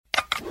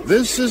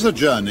This is a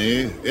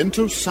journey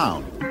into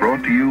sound.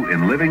 Brought to you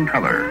in living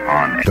color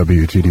on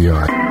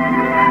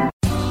WTDI.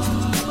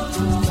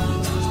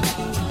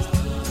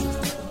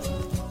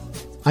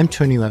 I'm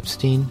Tonio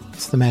Epstein.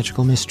 It's the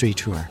Magical Mystery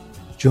Tour.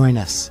 Join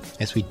us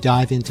as we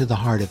dive into the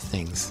heart of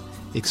things,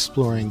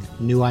 exploring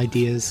new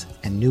ideas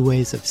and new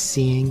ways of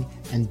seeing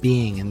and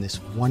being in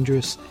this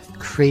wondrous,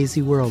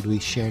 crazy world we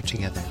share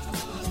together.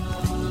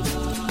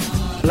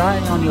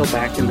 Lying on your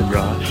back in the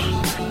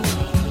grass,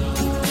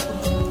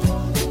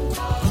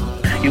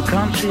 you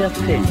can't see a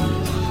thing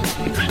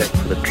except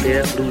for the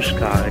clear blue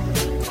sky,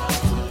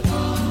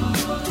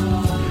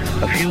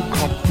 a few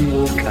cotton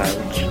wool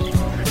clouds,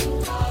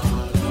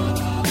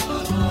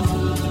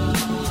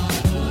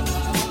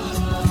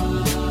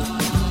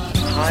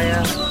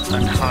 higher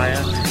and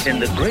higher in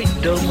the great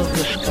dome of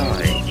the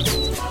sky,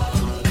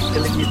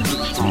 filling it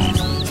with song.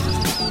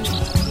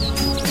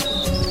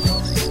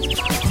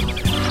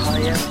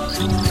 Higher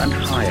and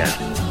higher,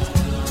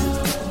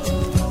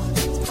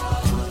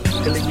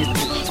 filling it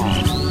with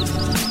song.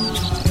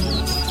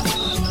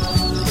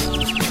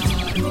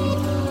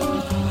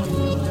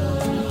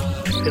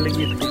 Filling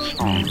it with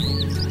song.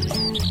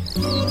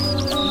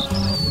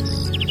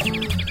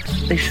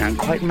 They sound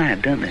quite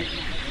mad, don't they?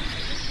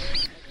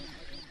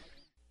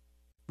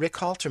 Rick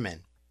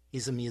Haltermann.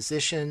 He's a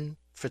musician,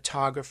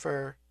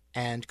 photographer,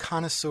 and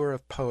connoisseur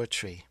of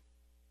poetry.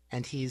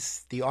 And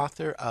he's the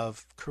author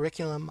of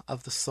Curriculum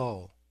of the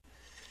Soul.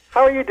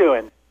 How are you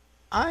doing?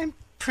 I'm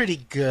pretty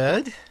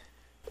good.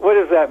 What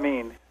does that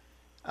mean?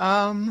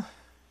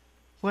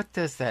 What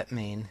does that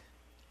mean?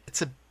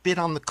 It's a bit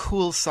on the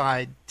cool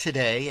side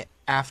today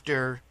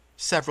after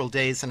several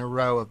days in a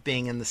row of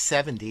being in the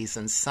 70s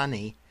and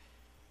sunny.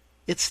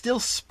 It's still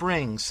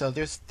spring, so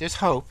there's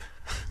hope.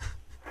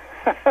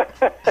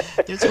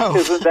 There's hope.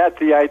 Isn't that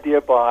the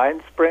idea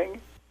behind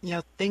spring? You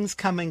know, things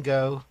come and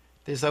go.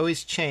 There's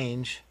always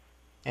change.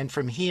 And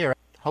from here,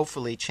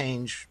 hopefully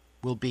change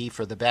will be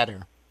for the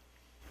better.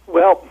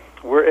 Well,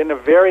 we're in a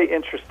very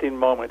interesting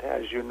moment,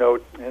 as you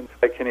note, and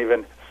I can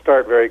even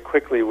start very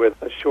quickly with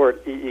a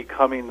short E.E.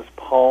 Cummings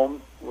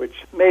poem,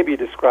 which maybe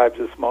describes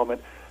this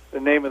moment. The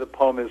name of the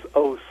poem is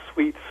 "Oh,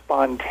 Sweet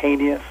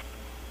Spontaneous,"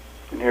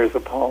 and here's the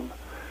poem.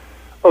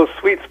 "Oh,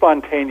 sweet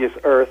spontaneous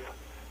earth,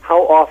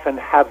 how often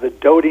have the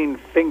doting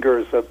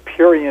fingers of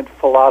prurient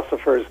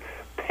philosophers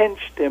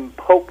pinched and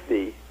poked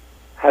thee?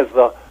 Has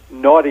the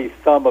naughty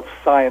thumb of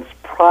science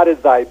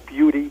prodded thy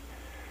beauty?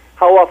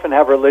 How often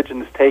have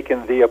religions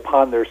taken thee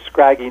upon their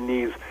scraggy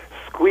knees,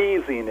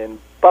 squeezing and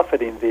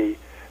buffeting thee,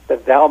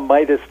 that thou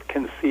mightest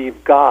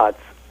conceive gods?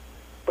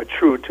 But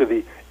true to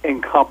the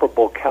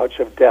incomparable couch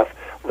of death,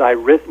 thy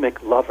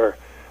rhythmic lover,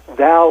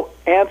 thou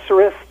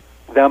answerest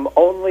them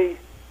only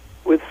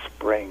with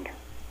spring."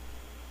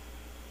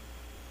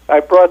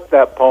 I brought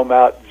that poem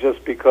out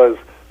just because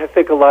I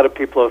think a lot of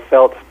people have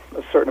felt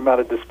a certain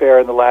amount of despair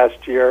in the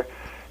last year,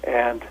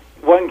 and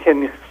one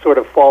can sort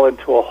of fall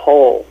into a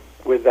hole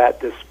with that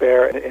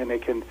despair, and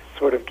it can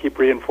sort of keep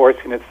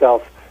reinforcing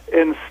itself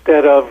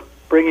instead of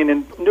bringing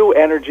in new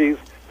energies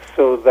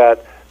so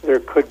that there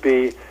could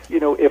be,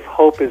 if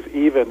hope is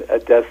even a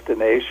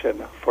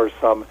destination for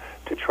some,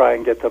 to try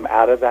and get them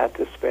out of that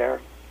despair.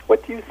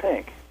 What do you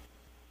think?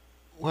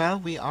 Well,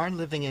 we are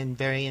living in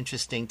very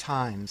interesting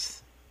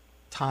times.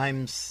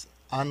 Times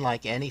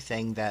unlike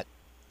anything that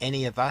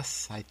any of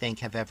us, I think,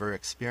 have ever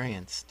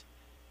experienced.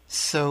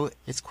 So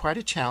it's quite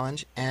a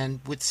challenge, and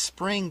with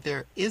spring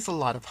there is a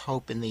lot of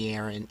hope in the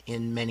air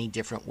in many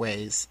different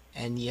ways,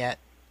 and yet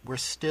we're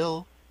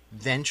still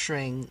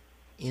venturing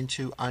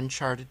into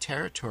uncharted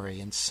territory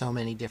in so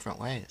many different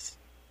ways.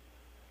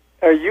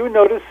 Are you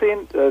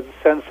noticing a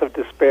sense of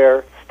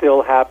despair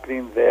still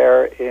happening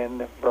there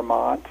in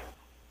Vermont?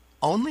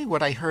 Only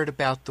what I heard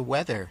about the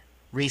weather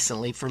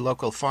recently for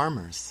local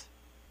farmers.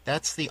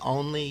 That's the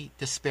only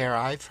despair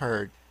I've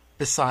heard,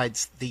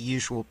 besides the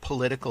usual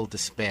political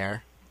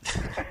despair.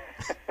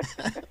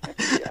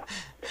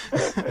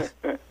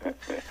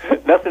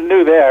 Nothing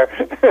new there.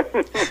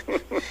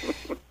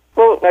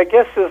 Well, I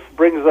guess this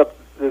brings up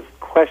this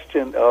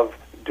question of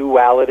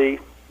duality,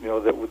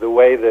 the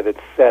way that it's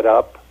set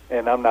up,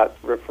 and I'm not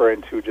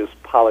referring to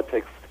just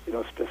politics,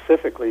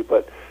 specifically,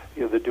 but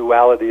the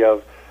duality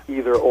of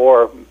either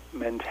or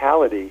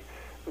mentality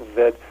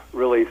that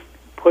really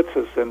puts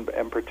us in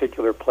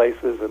particular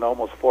places and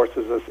almost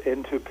forces us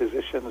into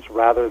positions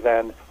rather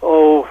than,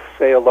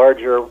 say, a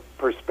larger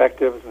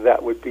perspective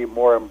that would be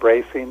more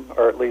embracing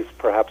or at least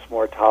perhaps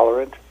more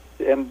tolerant.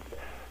 And,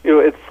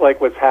 it's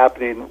like what's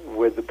happening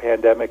with the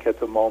pandemic at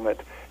the moment,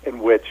 in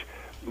which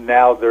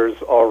now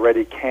there's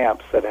already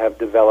camps that have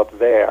developed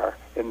there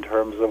in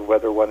terms of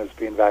whether one is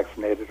being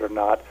vaccinated or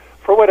not,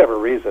 for whatever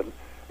reason.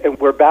 And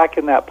we're back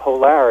in that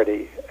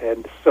polarity.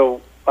 And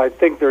so I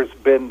think there's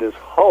been this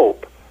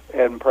hope,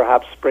 and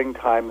perhaps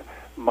springtime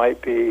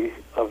might be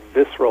a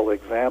visceral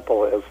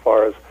example as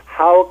far as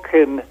how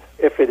can,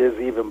 if it is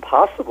even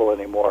possible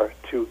anymore,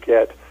 to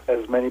get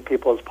as many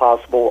people as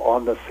possible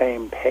on the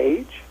same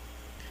page.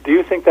 Do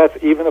you think that's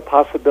even a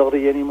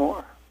possibility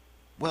anymore?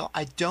 Well,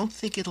 I don't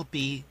think it'll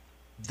be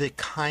the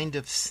kind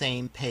of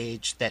same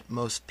page that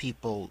most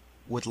people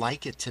would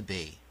like it to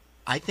be.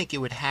 I think it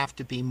would have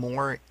to be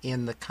more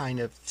in the kind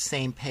of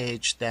same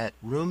page that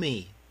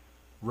Rumi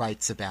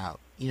writes about.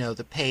 You know,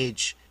 the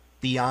page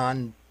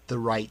beyond the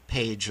right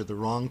page or the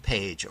wrong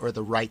page, or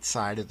the right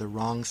side or the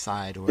wrong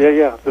side. Or,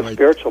 the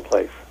spiritual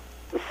place,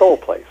 the soul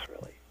place,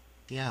 really.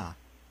 Yeah.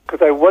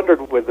 Because I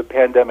wondered with the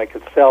pandemic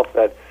itself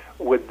that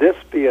would this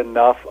be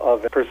enough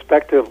of a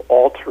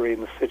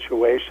perspective-altering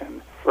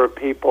situation for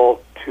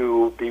people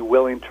to be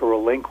willing to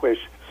relinquish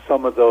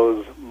some of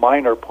those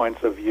minor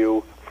points of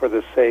view for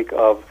the sake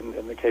of,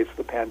 in the case of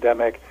the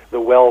pandemic,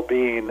 the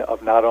well-being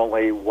of not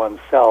only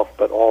oneself,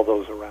 but all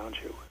those around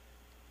you?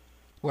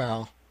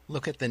 Well,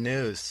 look at the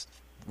news.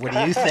 What do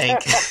you think?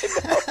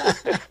 No,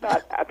 it's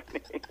not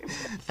happening. In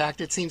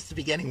fact, it seems to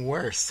be getting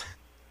worse.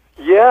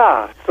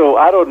 Yeah, so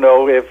I don't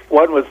know if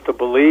one was to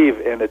believe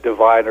in a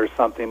divine or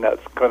something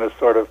that's going to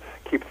sort of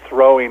keep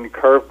throwing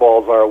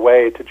curveballs our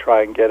way to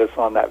try and get us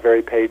on that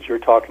very page you're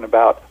talking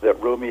about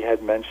that Rumi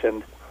had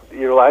mentioned.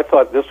 You know, I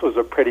thought this was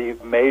a pretty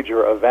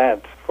major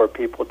event for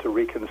people to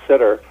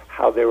reconsider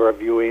how they were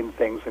viewing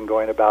things and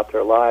going about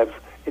their lives,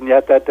 and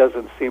yet that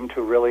doesn't seem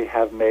to really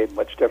have made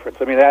much difference.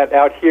 I mean,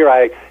 out here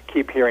I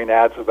keep hearing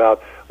ads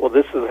about, well,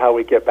 this is how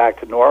we get back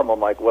to normal. I'm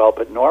like, well,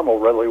 but normal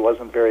really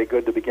wasn't very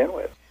good to begin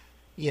with.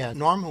 Yeah,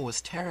 normal was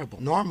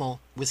terrible. Normal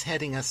was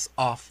heading us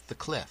off the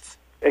cliff.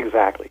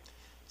 Exactly.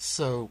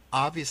 So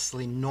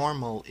obviously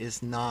normal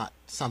is not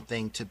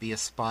something to be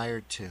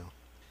aspired to.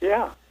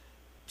 Yeah.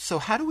 So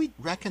how do we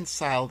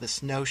reconcile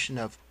this notion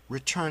of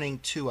returning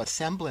to a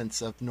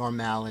semblance of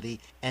normality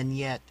and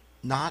yet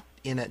not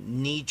in a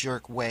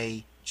knee-jerk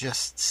way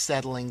just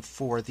settling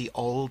for the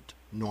old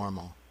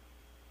normal?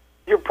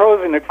 You're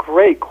posing a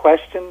great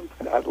question.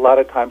 A lot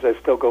of times I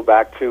still go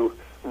back to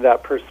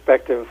that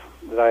perspective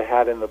that I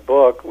had in the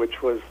book,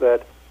 which was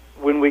that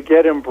when we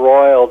get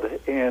embroiled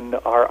in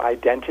our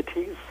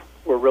identities,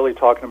 we're really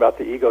talking about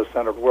the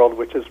ego-centered world,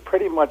 which is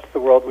pretty much the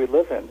world we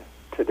live in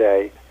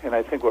today. And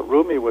I think what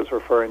Rumi was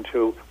referring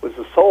to was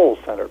the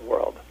soul-centered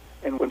world.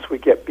 And once we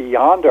get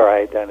beyond our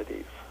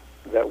identities,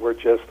 that we're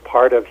just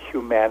part of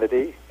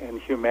humanity,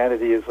 and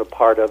humanity is a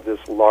part of this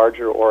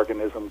larger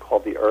organism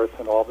called the Earth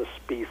and all the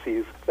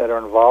species that are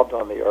involved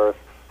on the Earth,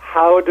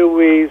 how do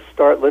we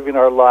start living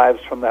our lives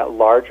from that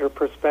larger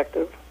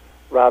perspective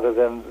rather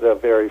than the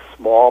very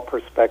small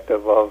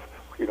perspective of,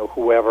 you know,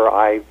 whoever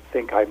I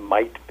think I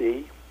might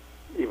be,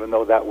 even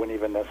though that wouldn't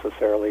even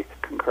necessarily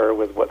concur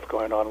with what's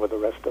going on with the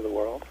rest of the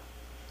world?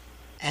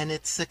 And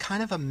it's a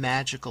kind of a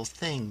magical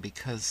thing,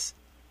 because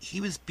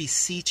he was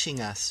beseeching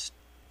us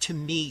to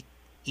meet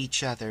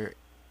each other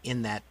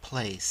in that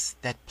place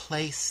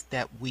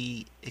that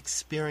we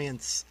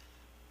experience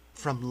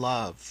from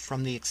love,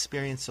 from the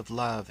experience of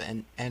love.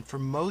 And for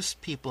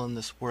most people in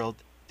this world,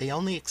 they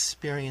only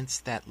experience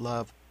that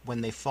love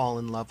when they fall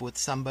in love with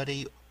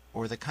somebody,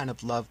 or the kind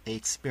of love they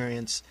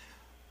experience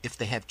if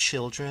they have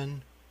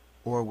children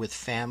or with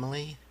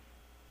family.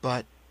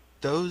 But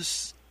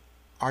those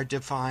are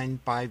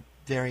defined by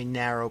very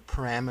narrow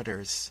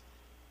parameters.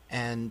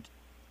 And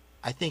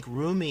I think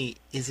Rumi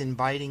is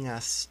inviting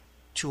us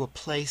to a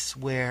place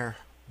where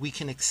we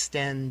can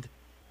extend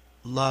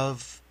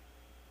love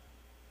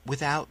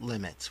without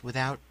limits,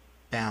 without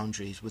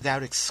boundaries,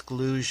 without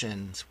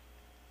exclusions.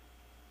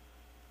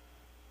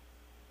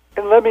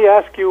 And let me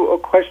ask you a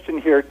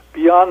question here.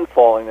 Beyond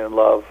falling in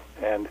love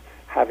and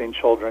having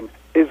children,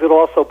 is it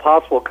also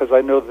possible, because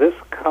I know this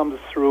comes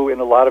through in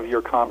a lot of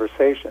your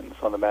conversations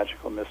on the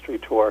Magical Mystery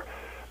Tour,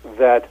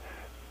 that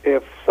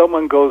if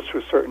someone goes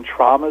through certain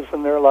traumas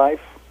in their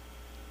life,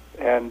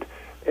 and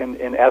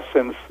in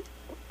essence,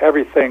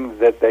 everything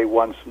that they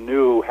once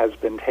knew has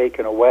been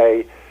taken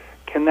away,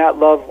 can that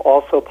love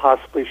also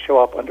possibly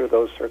show up under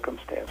those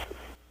circumstances?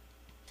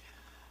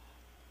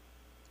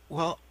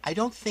 Well, I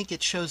don't think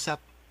it shows up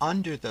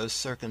under those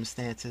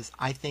circumstances.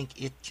 I think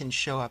it can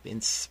show up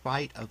in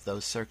spite of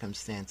those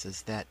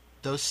circumstances, that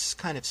those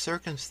kind of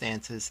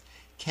circumstances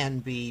can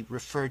be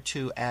referred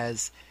to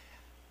as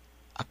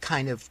a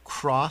kind of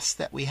cross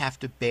that we have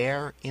to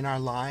bear in our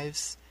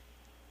lives,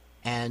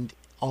 and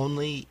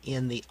only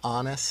in the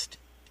honest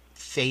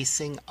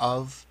facing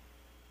of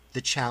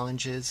the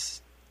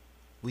challenges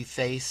we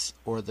face,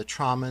 or the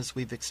traumas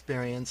we've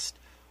experienced,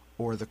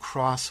 or the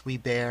cross we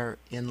bear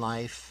in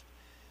life,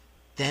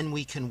 then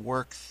we can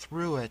work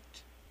through it,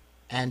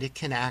 and it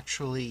can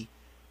actually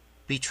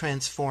be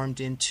transformed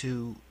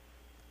into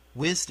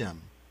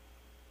wisdom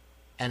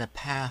and a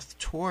path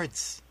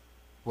towards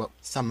what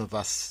some of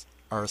us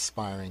are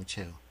aspiring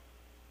to.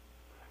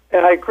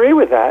 And I agree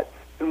with that.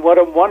 And what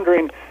I'm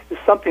wondering is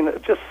something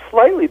that's just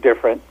slightly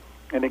different.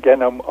 And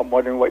again, I'm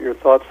wondering what your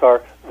thoughts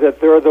are,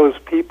 that there are those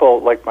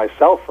people, like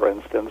myself, for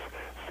instance,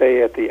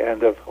 say at the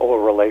end of a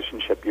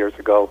relationship years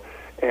ago,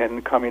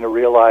 and coming to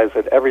realize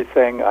that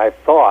everything I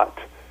thought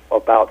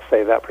about,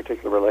 say, that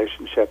particular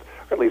relationship,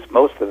 or at least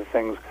most of the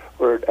things,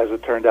 were, as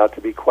it turned out,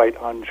 to be quite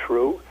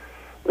untrue,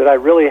 that I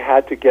really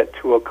had to get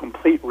to a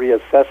complete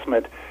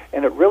reassessment,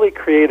 and it really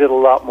created a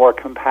lot more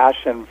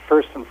compassion,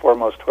 first and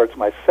foremost, towards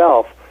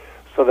myself,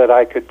 so that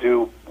I could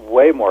do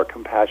way more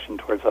compassion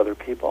towards other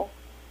people.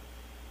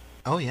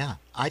 Oh, yeah.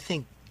 I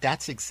think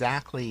that's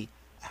exactly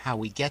how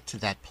we get to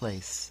that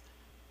place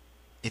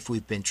if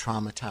we've been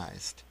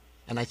traumatized.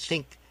 And I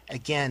think,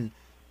 again,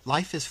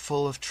 life is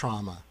full of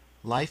trauma.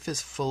 Life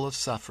is full of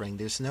suffering.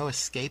 There's no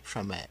escape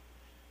from it.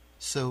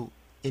 So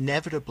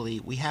inevitably,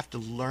 we have to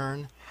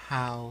learn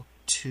how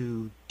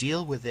to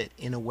deal with it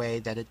in a way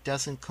that it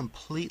doesn't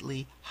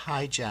completely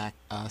hijack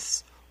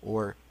us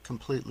or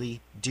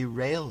completely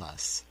derail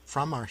us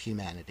from our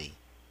humanity.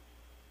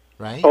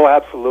 Right? Oh,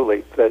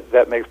 absolutely.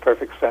 That makes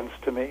perfect sense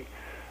to me.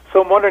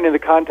 So I'm wondering, in the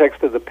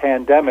context of the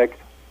pandemic,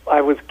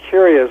 I was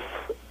curious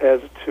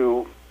as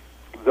to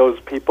those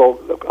people.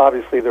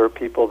 Obviously, there are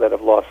people that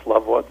have lost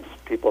loved ones,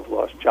 people have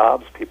lost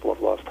jobs, people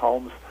have lost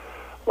homes,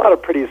 a lot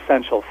of pretty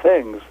essential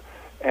things.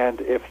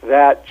 And if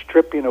that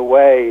stripping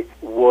away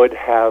would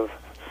have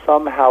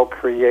somehow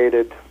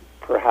created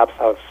perhaps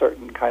a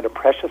certain kind of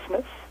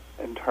preciousness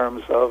in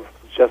terms of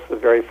just the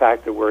very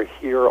fact that we're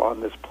here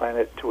on this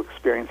planet to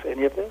experience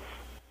any of this?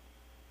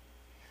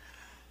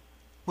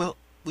 Well,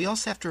 we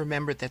also have to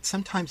remember that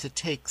sometimes it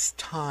takes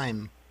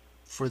time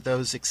for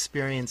those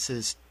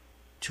experiences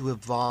to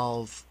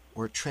evolve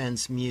or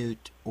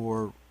transmute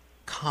or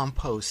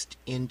compost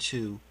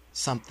into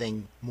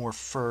something more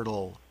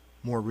fertile,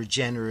 more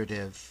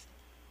regenerative,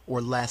 or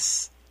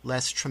less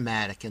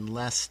traumatic and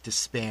less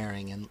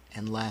despairing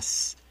and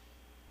less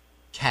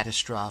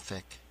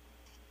catastrophic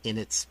in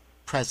its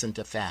present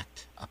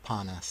effect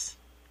upon us.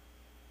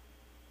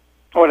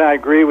 Oh, and I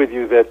agree with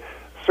you that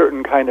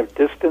certain kind of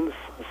distance,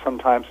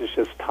 sometimes it's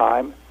just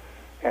time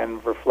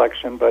and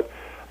reflection, but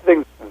I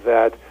think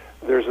that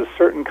there's a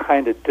certain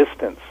kind of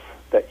distance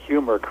that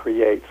humor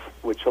creates,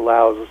 which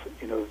allows,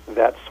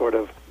 that sort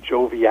of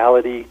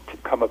joviality to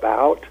come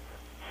about.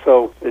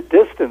 So the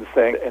distance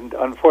thing, and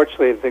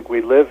unfortunately I think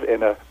we live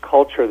in a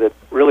culture that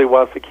really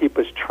wants to keep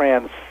us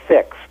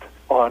transfixed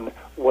on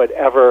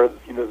whatever,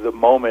 the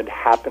moment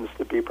happens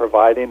to be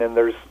providing, and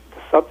there's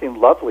something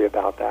lovely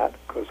about that,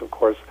 because of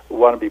course we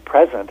want to be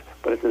present,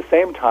 but at the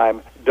same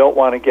time don't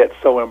want to get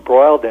so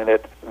embroiled in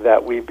it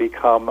that we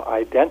become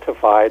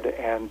identified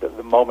and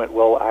the moment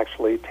will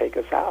actually take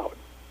us out.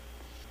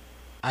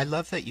 I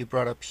love that you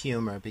brought up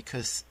humor,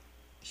 because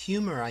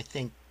humor, I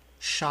think,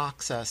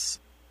 shocks us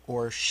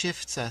or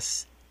shifts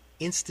us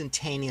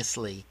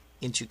instantaneously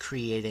into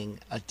creating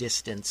a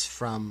distance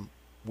from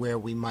where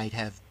we might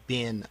have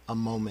been a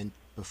moment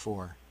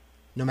before,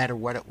 no matter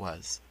what it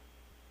was.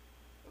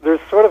 There's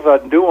sort of a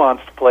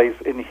nuanced place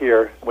in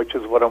here, which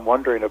is what I'm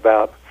wondering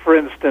about. For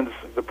instance,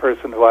 the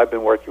person who I've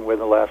been working with in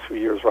the last few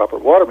years,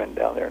 Robert Waterman,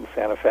 down there in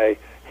Santa Fe,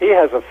 he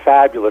has a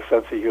fabulous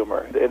sense of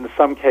humor. In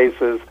some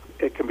cases,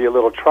 it can be a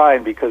little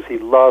trying because he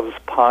loves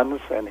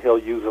puns and he'll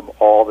use them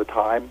all the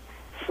time.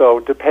 So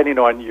depending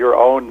on your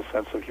own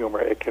sense of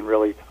humor, it can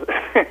really,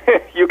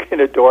 you can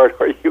adore it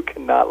or you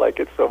cannot like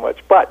it so much.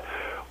 But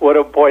what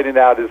I'm pointing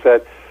out is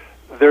that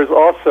there's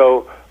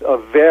also a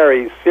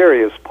very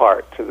serious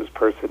part to this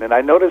person. And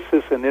I notice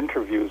this in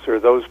interviews, or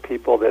those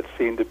people that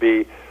seem to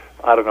be,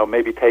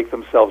 maybe take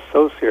themselves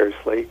so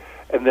seriously.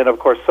 And then, of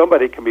course,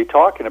 somebody can be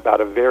talking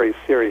about a very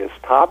serious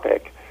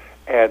topic,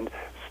 and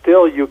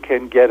still you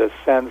can get a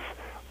sense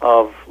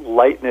of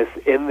lightness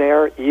in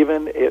there,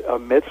 even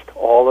amidst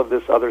all of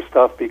this other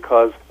stuff,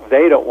 because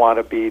they don't want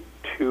to be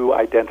too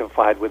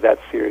identified with that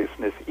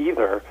seriousness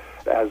either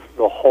as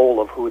the whole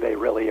of who they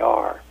really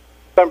are.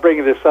 I'm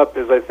bringing this up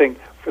because I think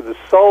for the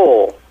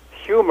soul,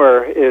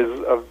 humor is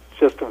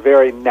just a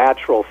very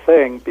natural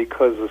thing,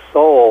 because the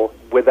soul,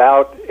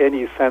 without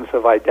any sense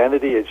of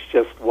identity, it's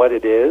just what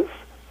it is,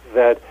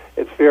 that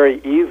it's very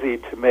easy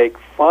to make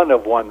fun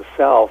of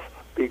oneself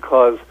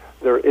because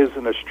there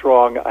isn't a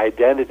strong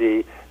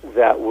identity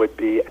that would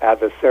be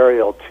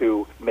adversarial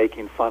to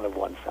making fun of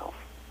oneself.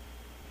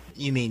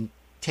 You mean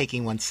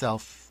taking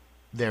oneself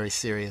very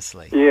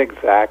seriously? Yeah,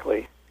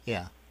 exactly.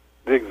 Yeah.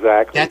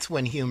 Exactly. That's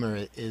when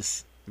humor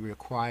is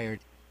required.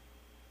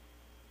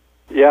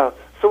 Yeah.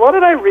 So what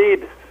did I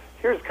read?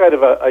 Here's kind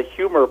of a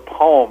humor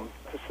poem.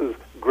 This is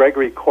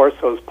Gregory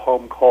Corso's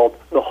poem called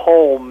The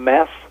Whole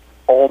Mess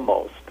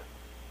Almost.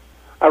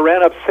 I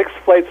ran up 6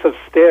 flights of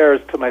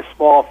stairs to my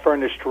small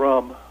furnished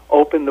room,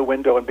 opened the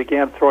window, and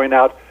began throwing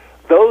out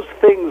those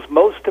things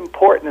most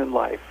important in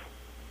life.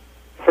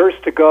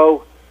 First to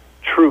go,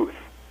 truth.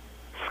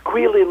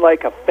 Squealing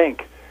like a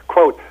fink.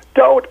 Quote,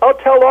 don't, I'll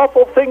tell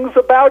awful things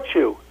about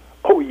you.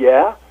 Oh,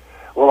 yeah?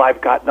 Well,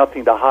 I've got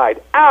nothing to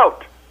hide.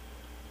 Out!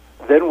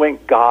 Then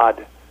went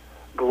God,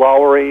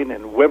 glowering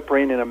and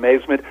whimpering in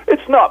amazement.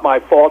 It's not my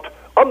fault.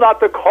 I'm not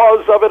the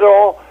cause of it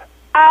all.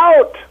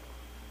 Out!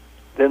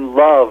 Then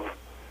love,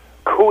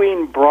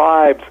 cooing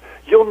bribes.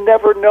 You'll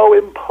never know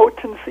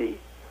impotency.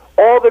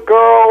 All the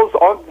girls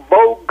on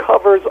Vogue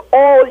covers,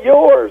 all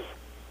yours.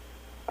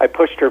 I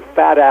pushed her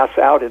fat ass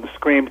out and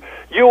screamed,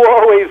 you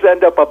always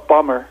end up a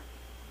bummer.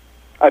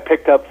 I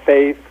picked up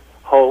faith,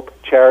 hope,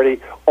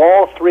 charity,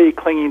 all 3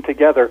 clinging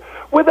together.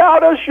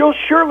 Without us, you'll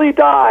surely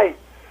die.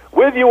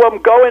 With you,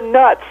 I'm going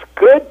nuts.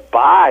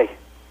 Goodbye.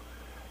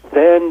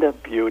 Then the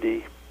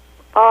beauty.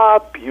 Ah,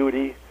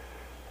 beauty.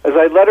 As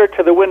I led her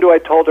to the window, I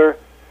told her,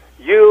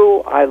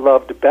 "You I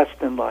loved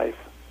best in life,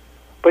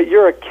 but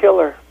you're a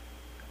killer.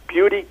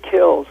 Beauty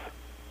kills."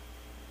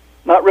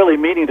 Not really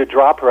meaning to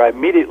drop her, I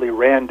immediately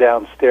ran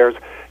downstairs,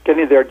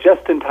 getting there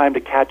just in time to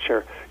catch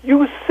her.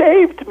 "You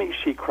saved me,"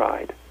 she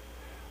cried.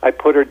 I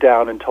put her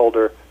down and told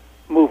her,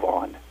 "Move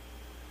on."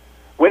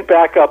 Went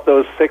back up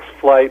those 6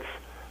 flights,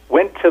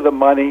 went to the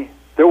money.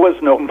 There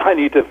was no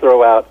money to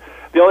throw out.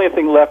 The only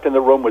thing left in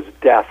the room was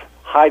death,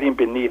 hiding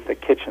beneath the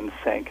kitchen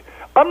sink.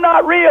 "I'm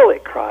not real,"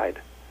 it cried.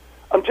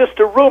 "I'm just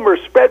a rumor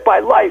spread by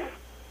life."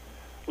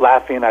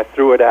 Laughing, I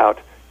threw it out,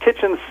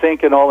 kitchen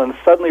sink and all, and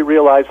suddenly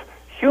realized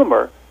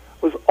humor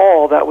was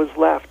all that was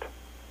left.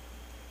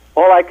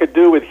 All I could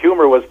do with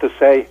humor was to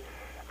say,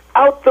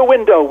 "Out the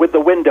window with the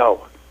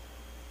window."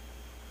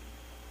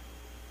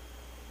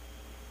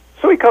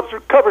 So he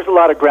covers a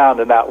lot of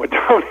ground in that one,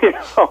 Tonio.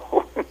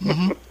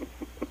 Mm-hmm.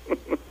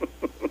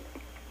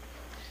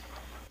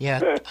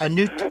 Yeah, a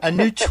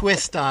new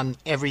twist on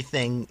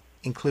everything,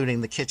 including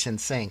the kitchen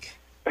sink.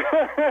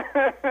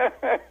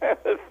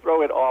 Let's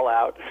throw it all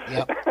out.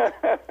 Yep.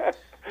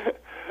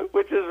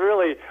 Which is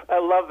really, I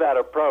love that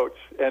approach.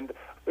 And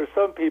there's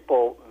some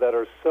people that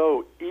are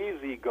so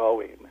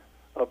easygoing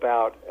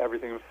about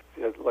everything.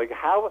 Like,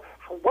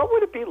 what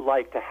would it be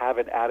like to have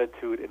an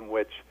attitude in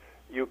which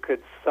you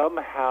could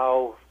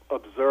somehow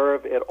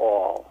observe it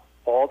all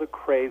the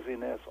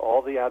craziness,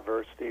 all the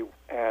adversity,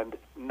 and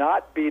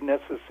not be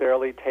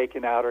necessarily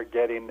taken out or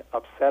getting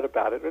upset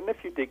about it? And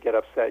if you did get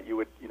upset, you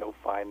would,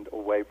 find a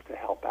way to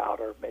help out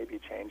or maybe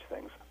change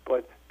things.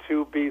 But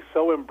to be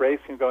so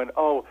embracing, going,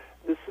 "Oh,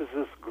 this is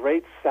this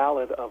great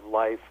salad of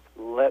life.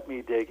 Let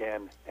me dig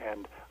in,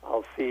 and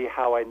I'll see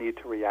how I need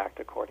to react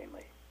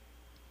accordingly."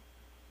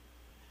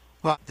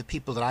 Well, the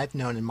people that I've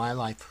known in my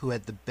life who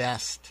had the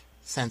best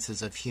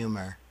senses of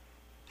humor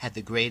had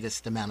the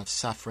greatest amount of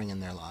suffering in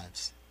their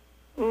lives.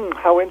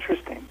 How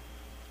interesting.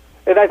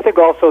 And I think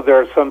also there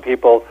are some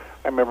people,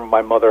 I remember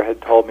my mother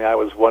had told me I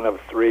was one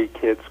of 3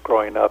 kids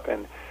growing up,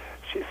 and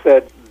she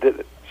said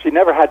that she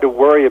never had to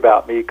worry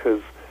about me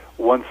because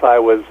once I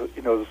was,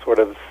 sort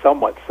of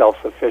somewhat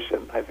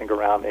self-sufficient, I think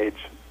around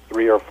age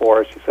 3 or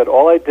 4, she said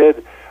all I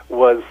did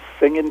was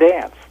sing and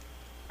dance.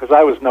 Because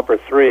I was number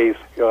 3,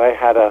 I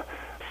had a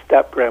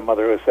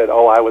step-grandmother who said,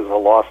 "Oh, I was a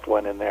lost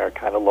one in there,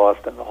 kind of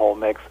lost in the whole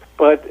mix."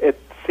 But it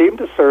seemed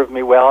to serve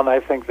me well, and I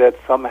think that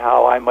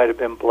somehow I might have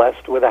been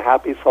blessed with a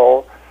happy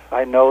soul.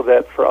 I know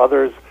that for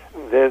others,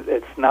 that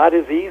it's not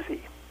as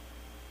easy.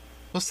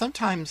 Well,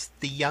 sometimes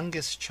the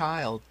youngest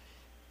child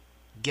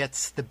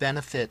gets the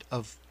benefit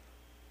of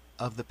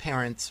the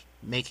parents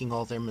making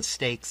all their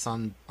mistakes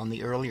on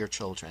the earlier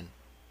children.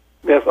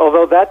 Yes,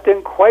 although that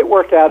didn't quite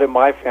work out in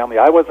my family.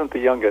 I wasn't the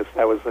youngest.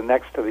 I was the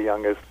next to the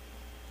youngest.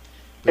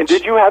 And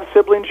did you have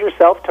siblings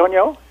yourself,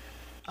 Tonio?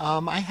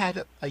 I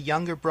had a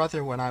younger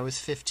brother when I was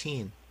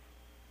 15.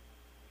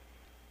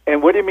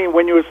 And what do you mean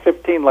when you was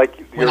 15? Like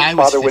your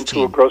father went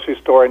to a grocery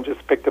store and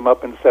just picked him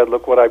up and said,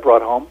 "Look what I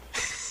brought home"?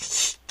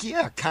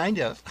 Yeah, kind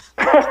of.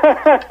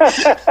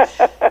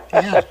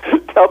 Yeah.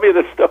 Tell me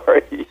the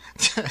story.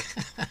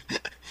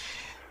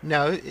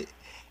 No,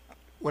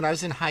 when I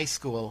was in high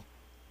school,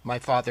 my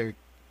father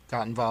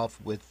got involved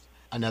with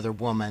another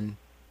woman,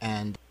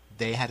 and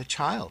they had a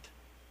child.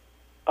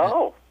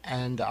 Oh.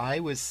 And I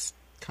was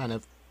kind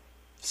of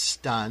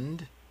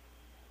stunned,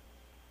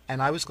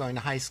 and I was going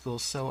to high school,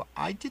 so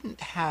I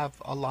didn't have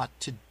a lot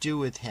to do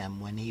with him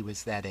when he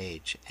was that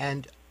age.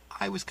 And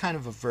I was kind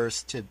of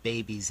averse to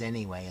babies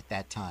anyway at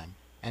that time,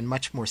 and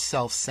much more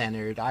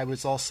self-centered. I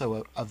was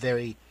also a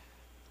very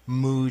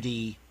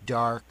moody,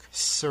 dark,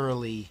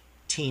 surly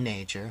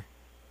teenager.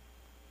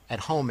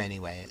 At home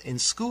anyway. In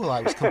school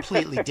I was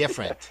completely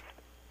different.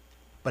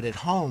 But at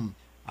home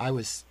I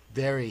was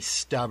very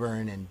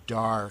stubborn and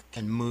dark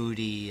and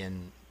moody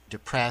and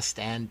depressed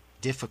and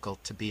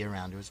difficult to be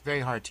around. It was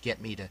very hard to get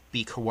me to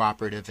be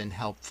cooperative and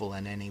helpful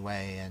in any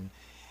way,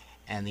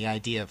 and the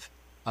idea of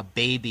a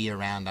baby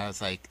around, I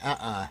was like,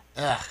 ugh.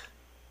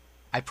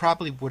 I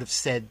probably would have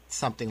said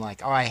something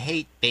like, "Oh, I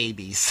hate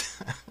babies."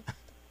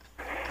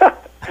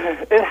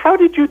 And how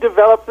did you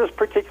develop this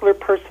particular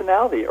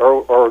personality,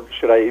 or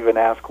should I even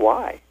ask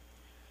why?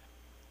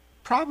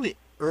 Probably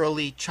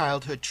early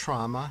childhood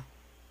trauma,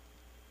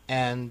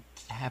 and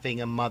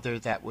having a mother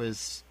that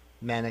was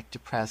manic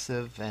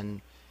depressive,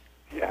 and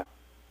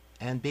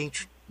being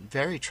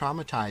very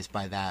traumatized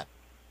by that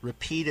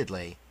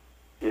repeatedly.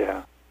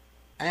 Yeah.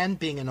 And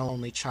being an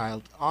only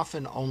child.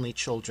 Often only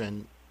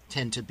children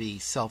tend to be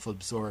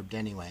self-absorbed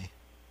anyway.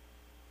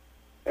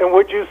 And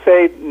would you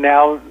say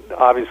now,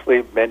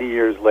 obviously many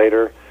years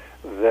later,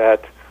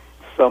 that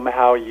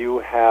somehow you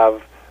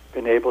have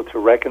been able to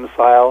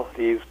reconcile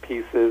these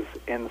pieces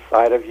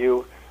inside of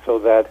you so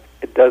that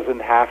it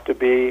doesn't have to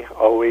be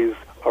always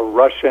a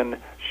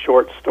Russian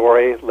short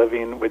story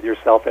living with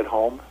yourself at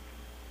home?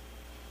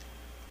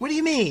 What do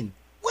you mean?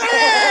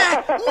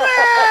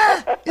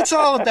 It's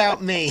all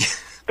about me.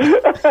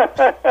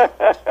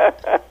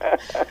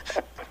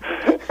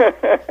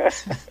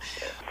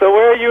 So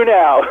where are you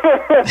now?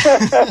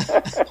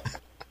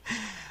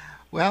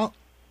 Well,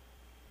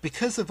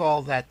 because of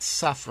all that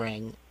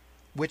suffering,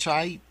 which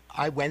I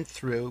went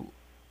through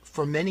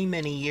for many,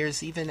 many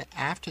years, even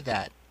after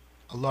that,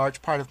 a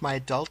large part of my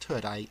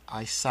adulthood,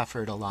 I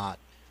suffered a lot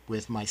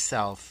with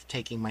myself,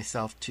 taking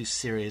myself too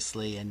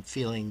seriously and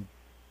feeling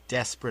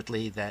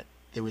desperately that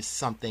there was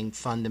something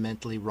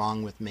fundamentally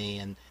wrong with me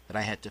and that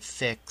I had to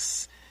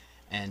fix,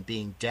 and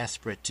being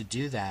desperate to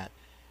do that.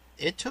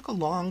 It took a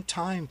long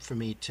time for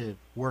me to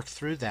work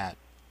through that.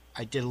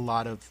 I did a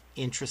lot of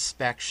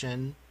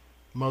introspection.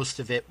 Most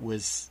of it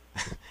was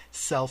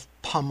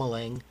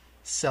self-pummeling,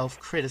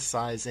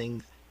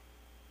 self-criticizing.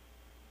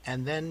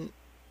 And then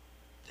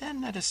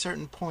at a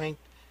certain point,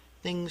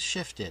 things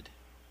shifted.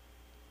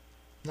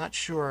 Not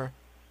sure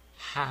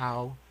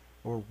how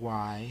or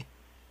why,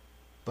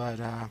 but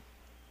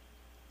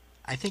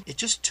I think it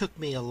just took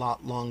me a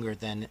lot longer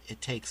than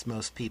it takes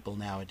most people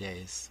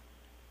nowadays.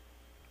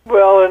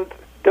 Well, and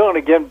don't,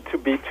 again, to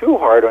be too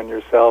hard on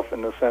yourself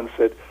in the sense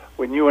that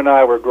when you and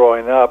I were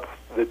growing up,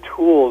 the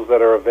tools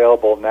that are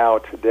available now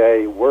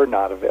today were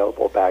not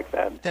available back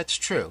then. That's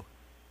true.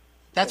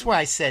 That's why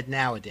I said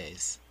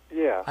nowadays.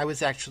 Yeah. I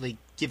was actually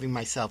giving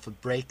myself a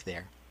break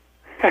there.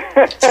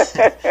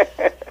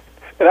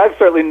 And I've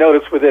certainly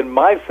noticed within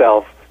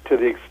myself, to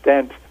the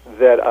extent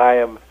that I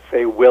am,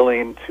 say,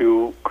 willing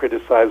to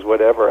criticize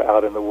whatever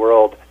out in the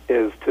world,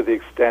 is to the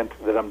extent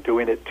that I'm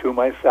doing it to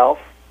myself,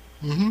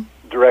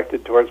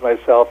 directed towards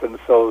myself. And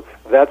so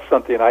that's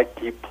something I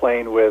keep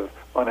playing with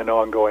on an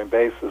ongoing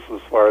basis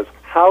as far as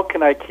how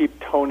can I keep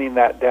toning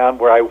that down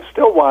where I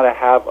still want to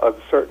have a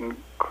certain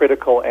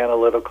critical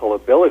analytical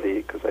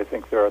ability, because I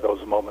think there are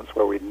those moments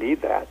where we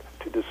need that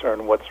to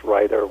discern what's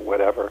right or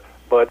whatever,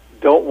 but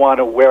don't want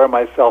to wear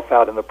myself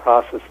out in the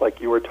process like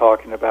you were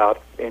talking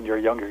about in your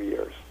younger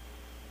years.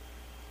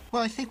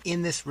 Well, I think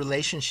in this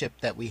relationship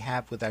that we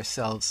have with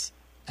ourselves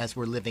as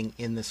we're living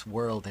in this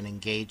world and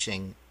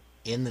engaging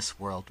in this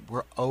world,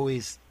 we're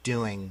always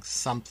doing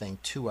something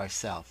to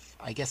ourselves.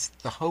 I guess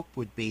the hope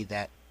would be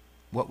that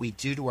what we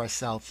do to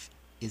ourselves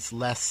is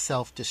less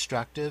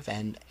self-destructive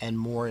and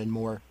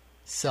more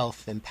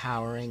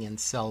self-empowering and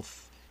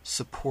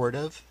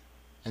self-supportive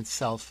and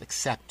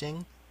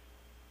self-accepting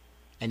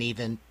and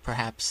even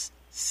perhaps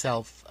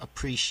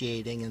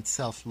self-appreciating and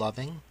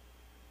self-loving.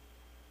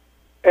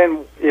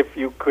 And if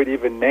you could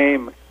even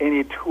name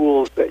any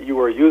tools that you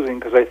are using,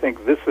 because I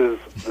think this is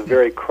the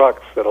very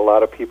crux that a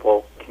lot of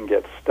people can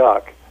get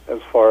stuck as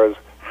far as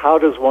how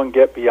does one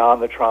get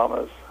beyond the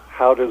traumas?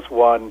 How does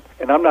one,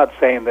 and I'm not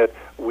saying that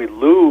we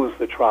lose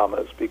the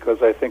traumas,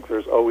 because I think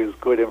there's always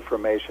good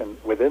information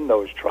within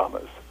those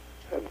traumas,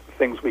 and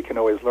things we can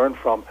always learn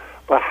from,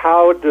 but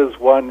how does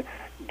one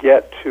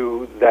get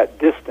to that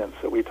distance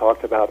that we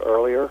talked about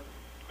earlier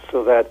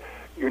so that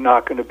you're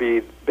not going to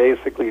be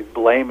basically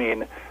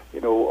blaming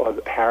a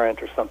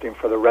parent or something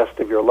for the rest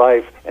of your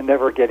life and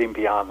never getting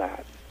beyond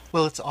that?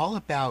 Well, it's all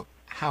about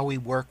how we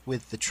work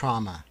with the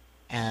trauma.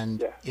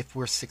 And if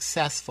we're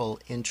successful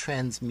in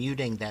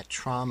transmuting that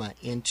trauma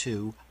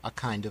into a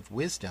kind of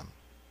wisdom.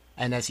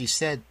 And as you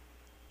said,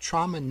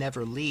 trauma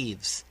never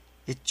leaves.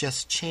 It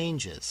just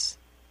changes.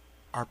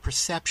 Our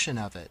perception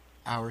of it,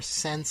 our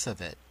sense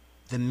of it,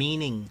 the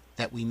meaning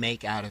that we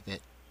make out of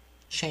it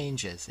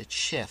changes. It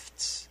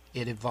shifts.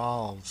 It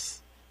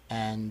evolves.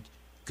 And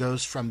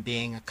goes from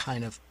being a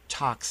kind of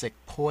toxic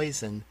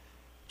poison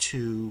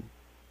to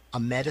a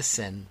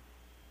medicine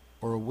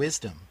or a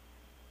wisdom,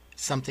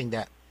 something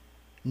that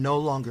no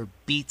longer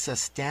beats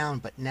us down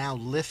but now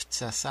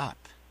lifts us up.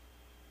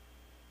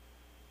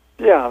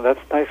 Yeah, that's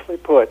nicely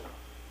put.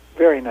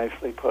 Very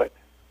nicely put.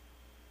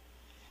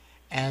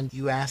 And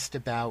you asked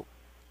about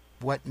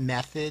what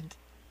method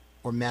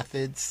or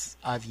methods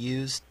I've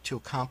used to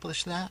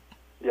accomplish that?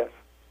 Yes.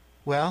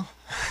 Well,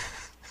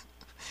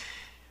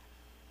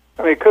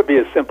 I mean, it could be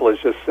as simple as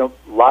just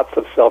lots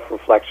of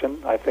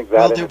self-reflection. I think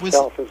that in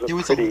itself is a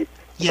pretty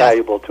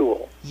valuable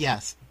tool.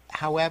 Yes.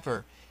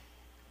 However,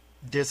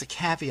 there's a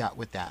caveat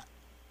with that.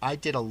 I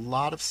did a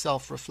lot of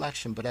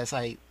self-reflection, but as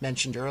I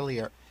mentioned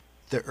earlier,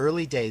 the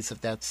early days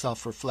of that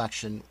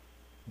self-reflection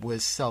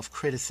was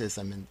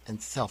self-criticism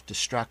and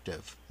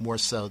self-destructive, more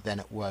so than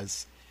it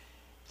was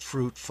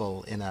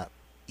fruitful in a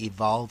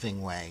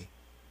evolving way.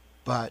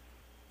 But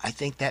I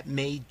think that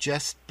may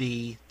just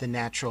be the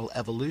natural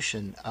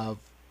evolution of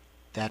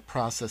that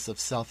process of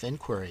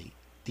self-inquiry.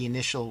 The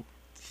initial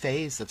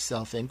phase of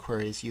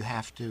self-inquiry is you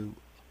have to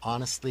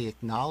honestly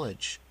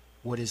acknowledge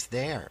what is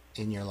there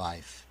in your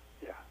life.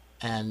 Yeah.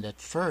 And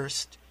at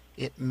first,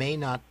 it may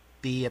not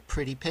be a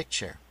pretty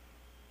picture.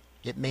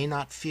 It may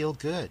not feel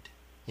good.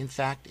 In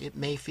fact, it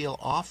may feel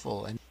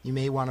awful, and you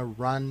may want to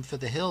run for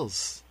the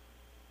hills.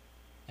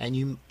 And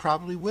you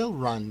probably will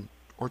run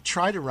or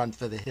try to run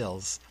for the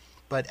hills.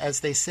 But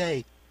as they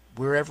say,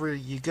 wherever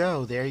you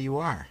go, there you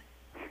are.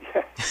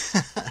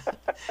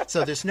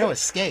 So there's no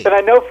escape. And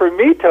I know for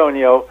me,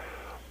 Tonio,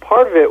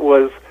 part of it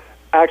was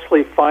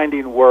actually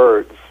finding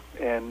words.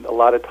 And a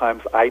lot of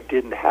times I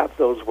didn't have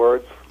those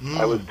words.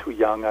 I was too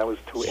young. I was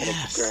too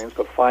inexperienced.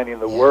 But finding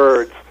the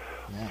words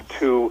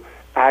to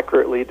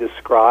accurately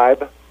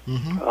describe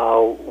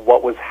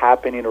what was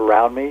happening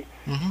around me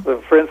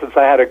For instance,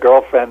 I had a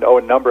girlfriend,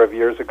 a number of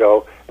years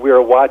ago. We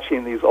were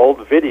watching these old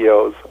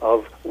videos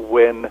of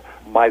when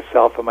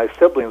myself and my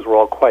siblings were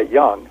all quite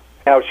young.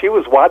 Now, she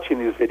was watching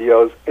these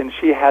videos, and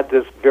she had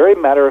this very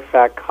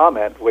matter-of-fact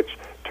comment, which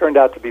turned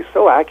out to be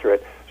so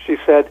accurate. She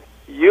said,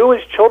 "You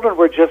as children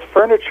were just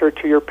furniture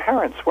to your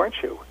parents,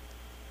 weren't you?"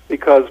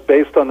 Because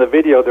based on the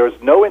video, there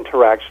was no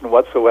interaction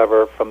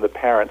whatsoever from the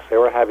parents. They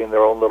were having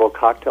their own little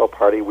cocktail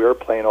party. We were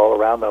playing all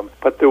around them.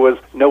 But there was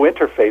no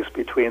interface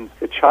between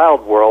the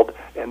child world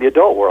and the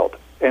adult world.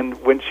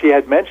 And when she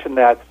had mentioned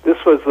that,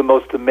 this was the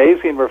most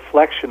amazing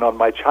reflection on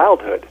my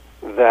childhood,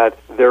 that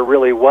there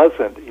really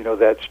wasn't,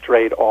 that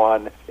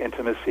straight-on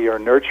intimacy or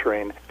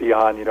nurturing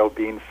beyond,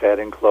 being fed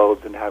and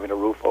clothed and having a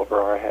roof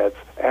over our heads.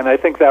 And I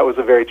think that was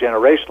a very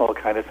generational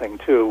kind of thing,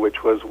 too,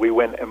 which was we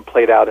went and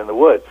played out in the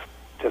woods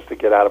just to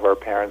get out of our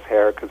parents'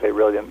 hair because they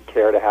really didn't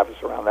care to have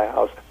us around the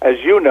house. As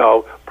you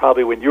know,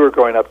 probably when you were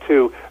growing up,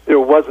 too, there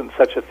wasn't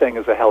such a thing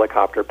as a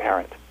helicopter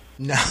parent.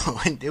 No,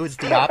 it was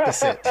the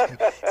opposite.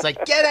 It's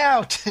like, get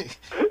out!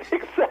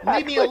 Exactly.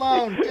 Leave me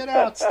alone! Get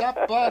out!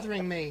 Stop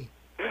bothering me!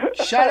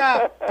 Shut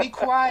up! Be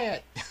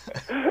quiet!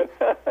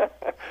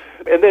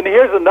 And then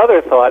here's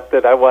another thought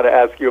that I want to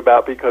ask you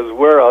about, because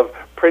we're of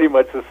pretty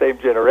much the same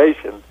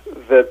generation,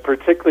 that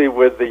particularly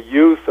with the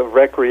use of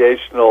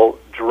recreational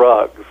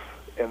drugs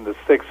in the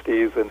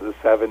 60s and the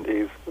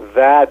 70s,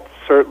 that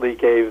certainly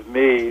gave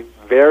me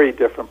very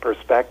different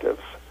perspectives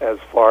as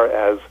far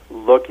as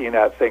looking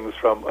at things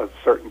from a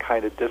certain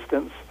kind of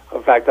distance.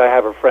 In fact, I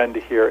have a friend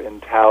here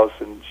in Taos,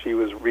 and she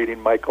was reading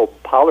Michael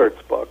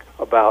Pollard's book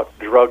about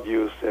drug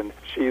use, and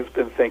she's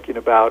been thinking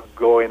about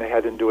going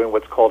ahead and doing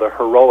what's called a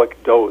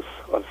heroic dose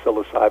of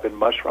psilocybin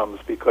mushrooms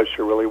because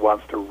she really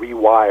wants to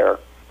rewire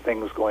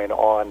things going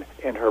on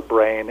in her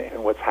brain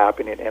and what's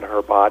happening in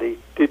her body.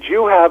 Did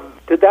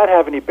that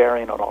have any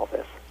bearing on all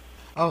this?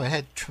 Oh, it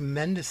had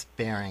tremendous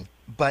bearing.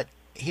 But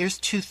here's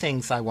two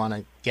things I want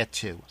to get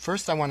to.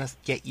 First, I want to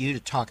get you to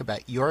talk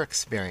about your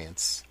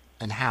experience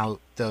and how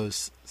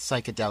those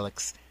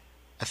psychedelics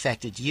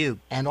affected you.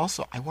 And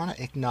also, I want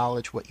to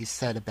acknowledge what you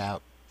said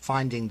about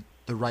finding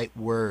the right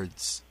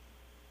words.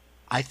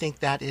 I think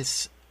that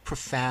is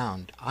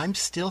profound. I'm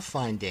still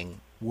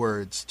finding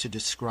words to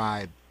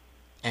describe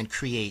and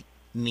create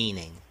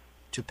meaning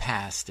to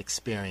past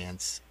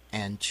experience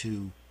and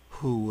to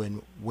who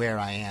and where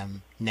I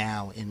am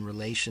now in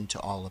relation to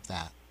all of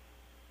that.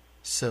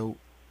 So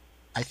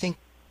I think,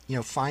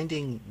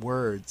 finding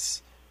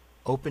words,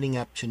 opening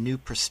up to new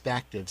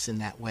perspectives in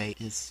that way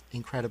is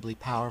incredibly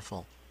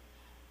powerful.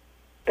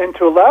 And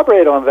to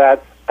elaborate on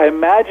that, I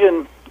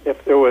imagine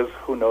if there was,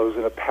 who knows,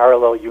 in a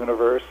parallel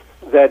universe,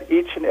 that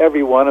each and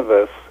every one of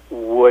us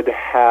would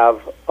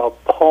have a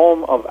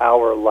poem of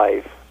our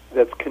life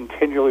that's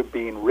continually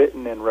being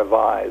written and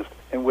revised,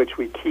 in which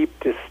we keep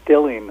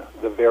distilling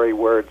the very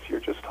words you're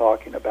just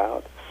talking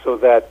about, so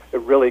that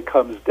it really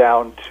comes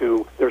down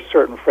to there's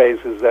certain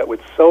phrases that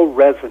would so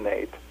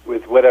resonate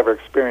with whatever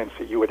experience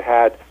that you had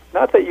had.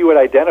 Not that you would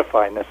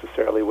identify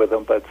necessarily with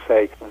them, but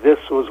say,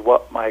 this was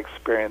what my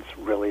experience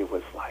really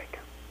was like.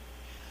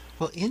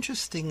 Well,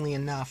 interestingly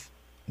enough,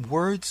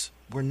 words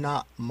were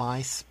not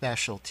my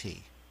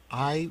specialty.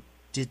 I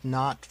did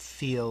not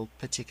feel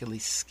particularly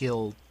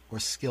skilled or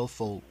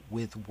skillful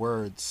with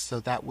words, so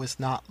that was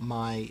not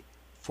my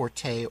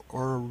forte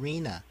or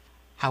arena.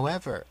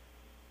 However,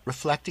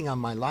 reflecting on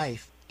my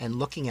life and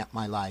looking at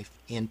my life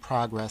in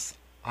progress,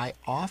 I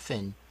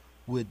often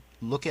would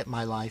look at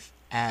my life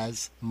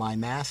as my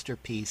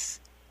masterpiece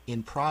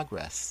in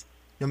progress.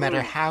 No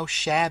matter how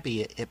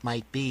shabby it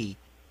might be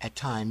at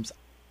times,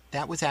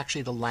 that was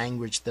actually the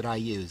language that I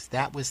used.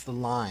 That was the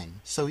line.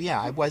 So yeah,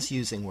 I was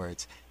using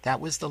words. That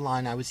was the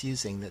line I was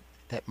using,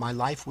 that my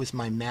life was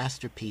my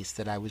masterpiece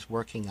that I was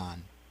working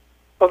on.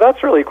 Well,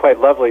 that's really quite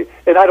lovely.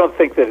 And I don't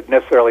think that it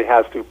necessarily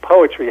has to.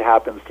 Poetry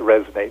happens to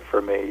resonate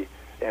for me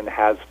and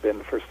has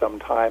been for some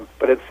time.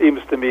 But it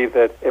seems to me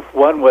that if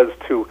one was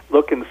to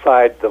look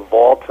inside the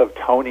vault of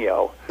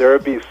Tonio, there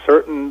would be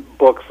certain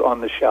books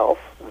on the shelf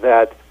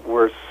that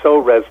were so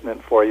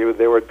resonant for you.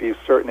 There would be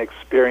certain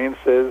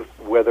experiences,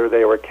 whether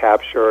they were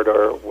captured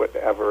or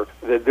whatever.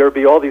 There would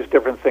be all these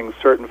different things,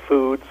 certain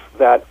foods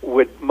that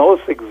would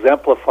most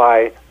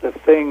exemplify the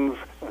things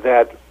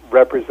that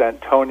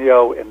represent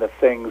Tonio and the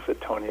things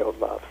that Tonio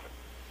loves.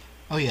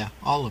 Oh yeah,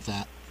 all of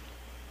that.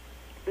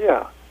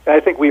 Yeah. And I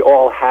think we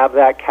all have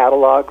that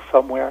catalog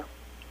somewhere.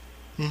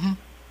 Mm-hmm.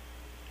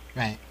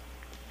 Right.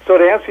 So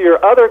to answer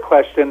your other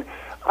question,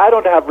 I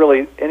don't have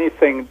really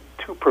anything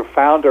too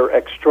profound or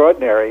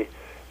extraordinary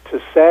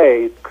to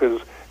say,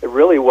 because it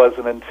really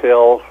wasn't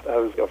until I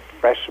was a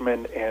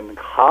freshman in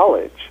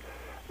college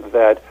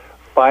that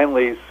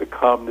finally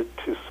succumbed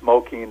to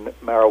smoking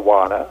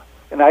marijuana.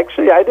 And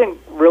actually, I didn't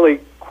really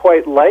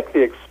quite like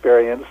the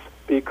experience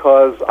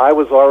because I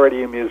was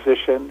already a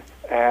musician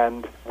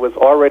and was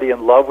already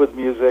in love with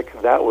music.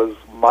 That was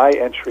my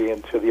entry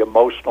into the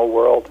emotional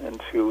world,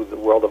 into the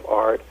world of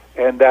art.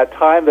 And that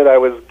time that I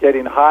was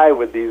getting high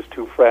with these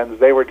two friends,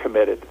 they were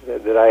committed,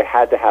 that I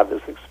had to have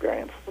this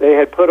experience. They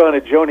had put on a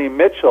Joni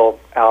Mitchell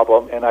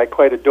album, and I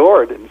quite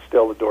adored and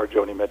still adore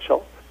Joni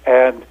Mitchell.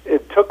 And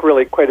it took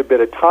really quite a bit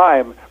of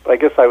time, but I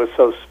guess I was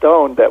so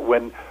stoned that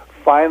when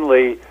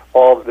finally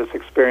all of this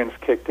experience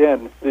kicked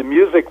in, the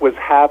music was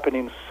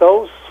happening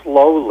so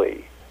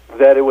slowly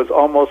that it was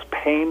almost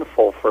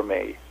painful for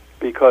me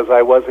because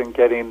I wasn't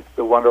getting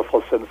the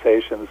wonderful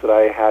sensations that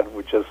I had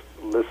with just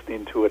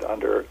listening to it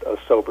under a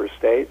sober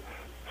state.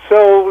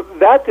 So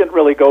that didn't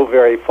really go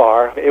very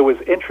far. It was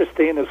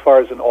interesting as far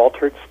as an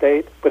altered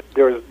state, but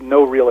there was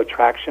no real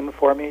attraction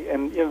for me.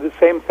 And the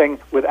same thing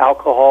with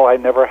alcohol. I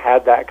never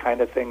had that kind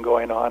of thing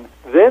going on.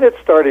 Then it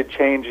started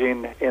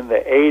changing in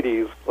the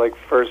 80s, like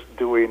first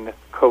doing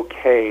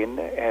cocaine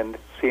and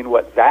seeing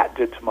what that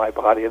did to my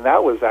body. And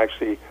that was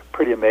actually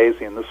pretty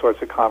amazing, the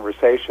sorts of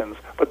conversations.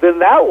 But then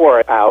that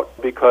wore out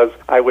because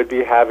I would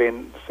be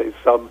having, say,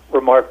 some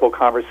remarkable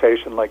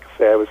conversation like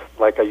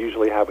I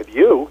usually have with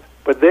you.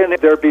 But then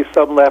there'd be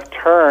some left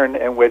turn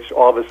in which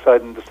all of a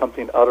sudden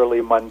something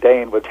utterly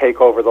mundane would take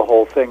over the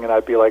whole thing, and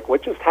I'd be like,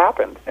 what just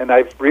happened? And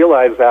I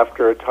realized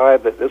after a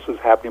time that this was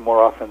happening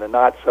more often than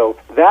not, so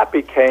that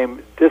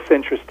became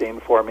disinteresting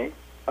for me.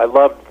 I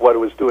loved what it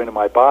was doing to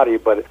my body,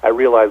 but I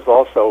realized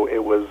also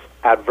it was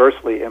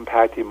adversely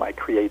impacting my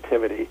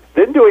creativity.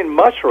 Then doing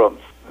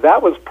mushrooms,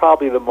 that was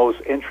probably the most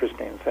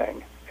interesting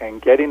thing.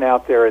 And getting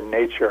out there in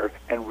nature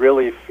and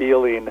really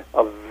feeling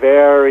a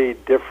very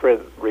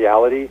different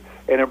reality.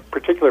 And in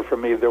particular for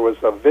me, there was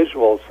a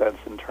visual sense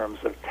in terms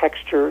of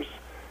textures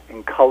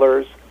and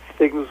colors.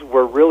 Things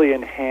were really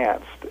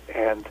enhanced.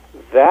 And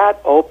that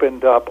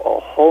opened up a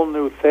whole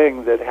new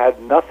thing that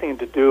had nothing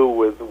to do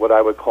with what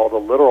I would call the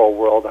literal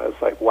world. I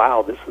was like,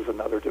 wow, this is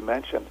another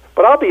dimension.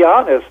 But I'll be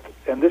honest,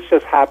 and this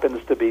just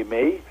happens to be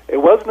me, it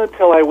wasn't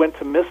until I went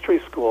to mystery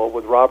school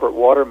with Robert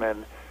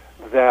Waterman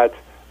that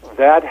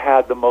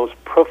had the most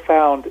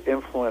profound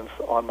influence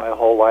on my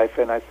whole life,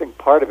 and I think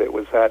part of it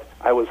was that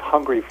I was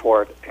hungry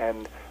for it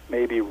and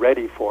maybe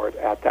ready for it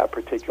at that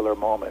particular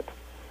moment.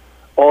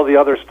 All the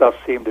other stuff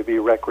seemed to be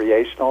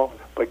recreational,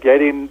 but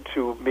getting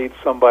to meet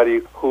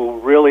somebody who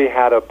really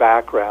had a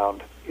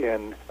background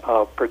in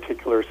a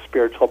particular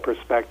spiritual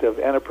perspective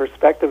and a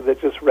perspective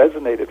that just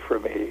resonated for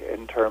me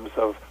in terms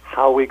of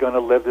how are we going to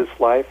live this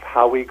life,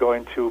 how are we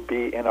going to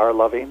be in our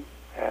loving,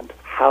 and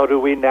how do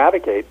we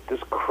navigate this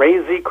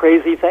crazy,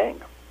 crazy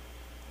thing?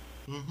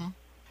 Mm-hmm.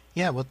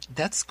 Yeah, well,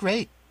 that's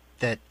great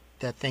that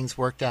things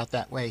worked out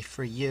that way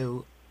for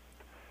you.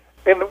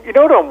 And you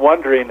know what I'm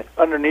wondering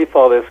underneath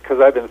all this,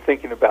 because I've been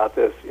thinking about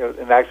this,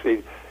 and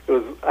actually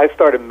I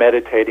started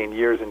meditating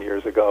years and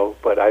years ago,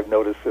 but I've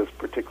noticed this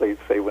particularly,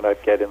 say, when I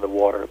get in the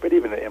water, but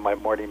even in my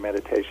morning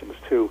meditations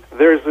too.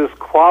 There's this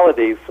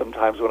quality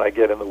sometimes when I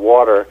get in the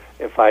water,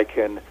 if I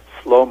can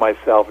slow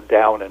myself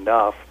down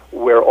enough,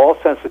 where all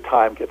sense of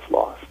time gets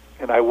lost.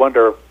 And I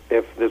wonder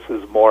if this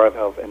is more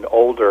of an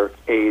older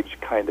age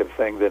kind of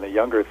thing than a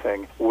younger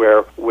thing,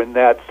 where when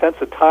that sense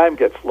of time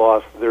gets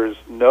lost, there's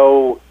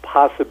no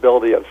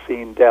possibility of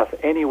seeing death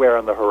anywhere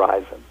on the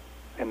horizon.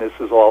 And this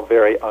is all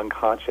very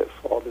unconscious,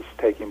 all this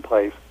taking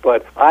place.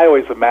 But I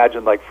always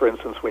imagine, like, for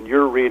instance, when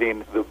you're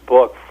reading the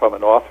book from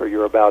an author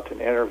you're about to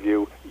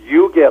interview,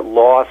 you get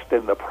lost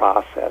in the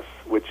process,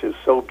 which is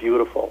so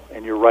beautiful,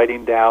 and you're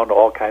writing down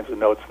all kinds of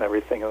notes and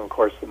everything, and of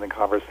course then the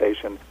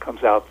conversation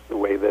comes out the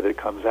way that it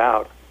comes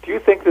out. Do you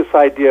think this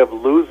idea of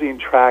losing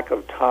track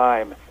of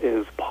time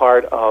is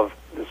part of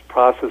this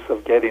process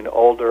of getting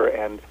older,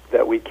 and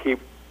that we keep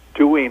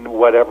doing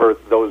whatever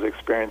those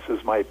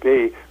experiences might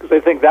be? Because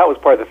I think that was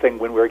part of the thing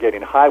when we were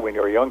getting high when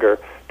you were younger.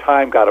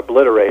 Time got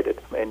obliterated,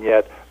 and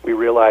yet we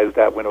realized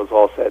that when it was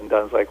all said and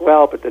done, it's like,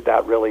 well, but did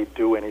that really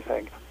do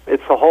anything?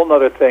 It's a whole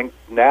other thing.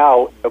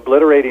 Now,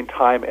 obliterating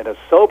time in a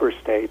sober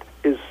state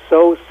is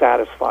so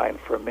satisfying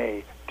for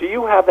me. Do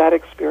you have that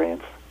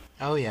experience?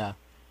 Oh, yeah.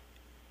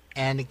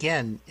 And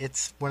again,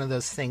 it's one of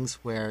those things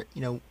where,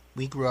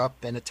 we grew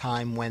up in a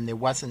time when there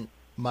wasn't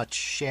much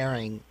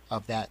sharing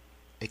of that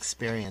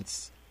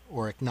experience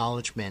or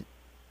acknowledgement.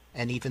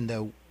 And even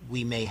though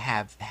we may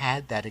have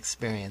had that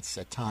experience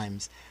at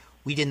times,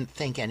 we didn't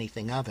think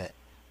anything of it.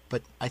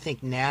 But I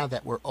think now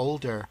that we're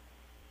older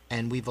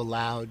and we've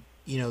allowed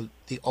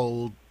the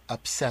old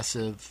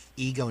obsessive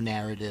ego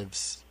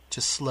narratives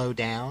to slow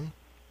down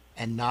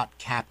and not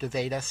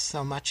captivate us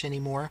so much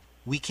anymore,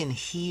 we can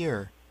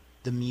hear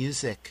the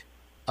music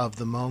of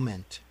the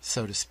moment,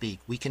 so to speak.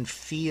 We can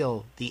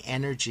feel the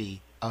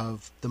energy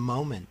of the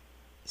moment.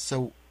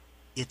 So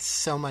it's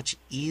so much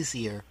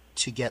easier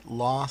to get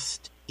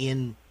lost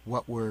in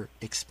what we're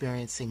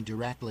experiencing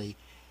directly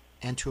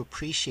and to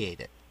appreciate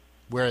it.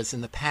 Whereas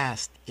in the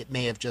past, it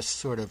may have just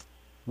sort of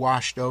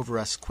washed over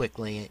us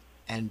quickly,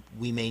 and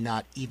we may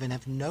not even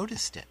have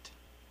noticed it.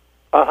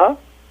 Uh-huh.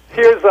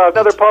 Here's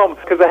another poem,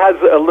 because it has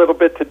a little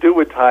bit to do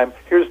with time.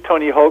 Here's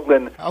Tony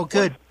Hoagland. Oh,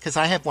 good, because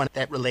I have one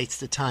that relates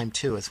to time,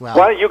 too, as well.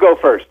 Why don't you go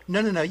first? No,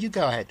 you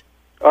go ahead.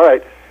 All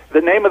right.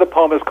 The name of the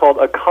poem is called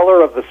A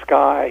Color of the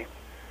Sky.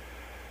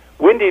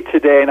 Windy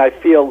today, and I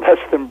feel less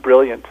than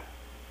brilliant.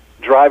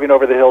 Driving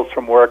over the hills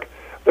from work,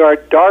 there are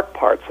dark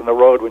parts on the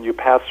road when you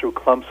pass through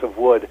clumps of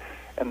wood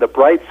and the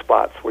bright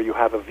spots where you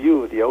have a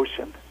view of the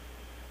ocean.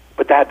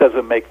 But that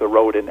doesn't make the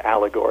road an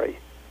allegory.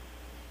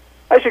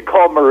 I should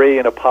call Marie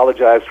and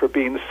apologize for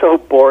being so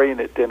boring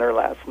at dinner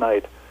last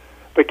night.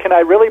 But can I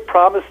really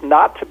promise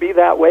not to be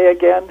that way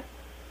again?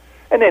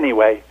 And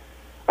anyway,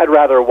 I'd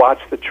rather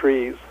watch the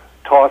trees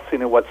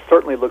tossing in what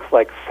certainly looks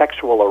like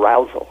sexual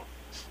arousal.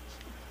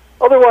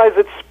 Otherwise,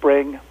 it's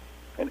spring,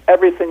 and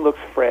everything looks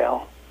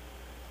frail.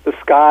 The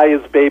sky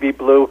is baby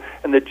blue,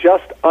 and the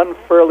just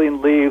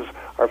unfurling leaves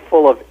are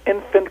full of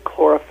infant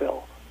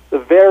chlorophyll, the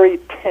very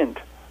tint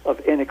of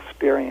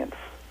inexperience.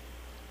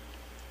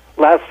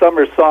 Last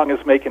summer's song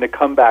is making a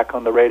comeback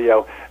on the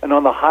radio, and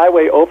on the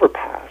highway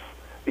overpass,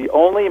 the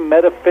only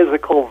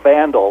metaphysical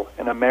vandal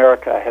in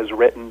America has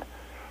written,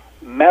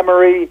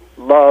 "Memory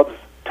loves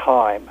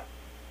time,"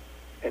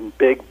 in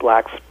big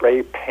black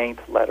spray paint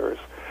letters,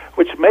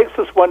 which makes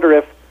us wonder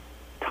if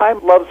time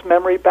loves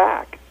memory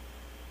back.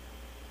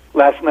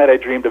 Last night I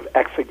dreamed of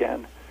X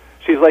again.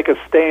 She's like a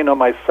stain on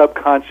my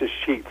subconscious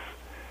sheets.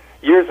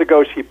 Years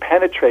ago she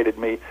penetrated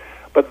me,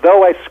 but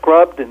though I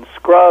scrubbed and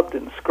scrubbed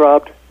and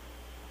scrubbed,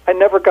 I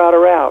never got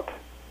her out.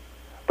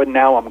 But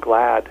now I'm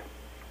glad.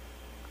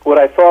 What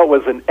I thought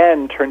was an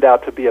end turned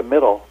out to be a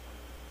middle.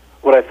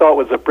 What I thought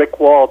was a brick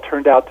wall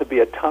turned out to be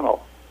a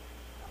tunnel.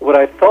 What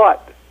I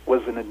thought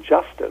was an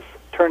injustice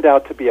turned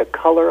out to be a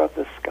color of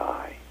the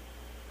sky.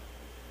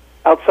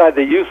 Outside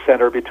the youth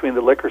center between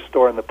the liquor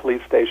store and the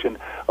police station,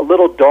 a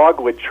little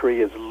dogwood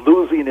tree is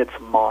losing its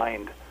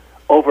mind,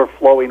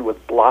 overflowing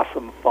with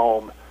blossom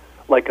foam,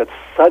 like a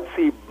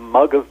sudsy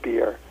mug of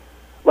beer,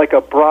 like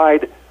a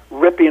bride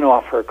ripping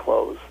off her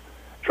clothes,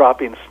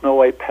 dropping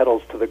snow-white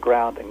petals to the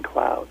ground in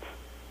clouds.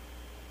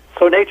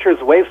 So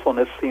nature's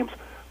wastefulness seems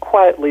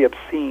quietly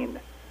obscene.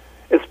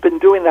 It's been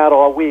doing that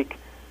all week,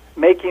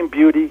 making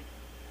beauty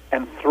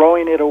and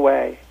throwing it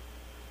away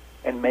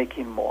and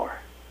making more.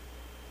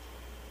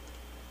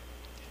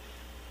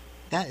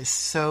 That is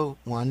so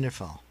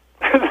wonderful.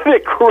 Isn't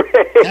it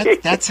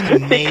great? That's an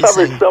amazing... He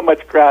covers so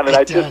much ground, and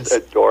I does.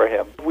 just adore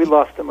him. We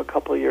lost him a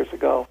couple of years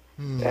ago,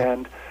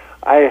 and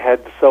I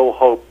had so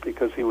hoped,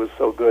 because he was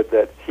so good,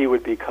 that he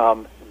would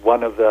become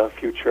one of the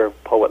future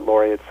poet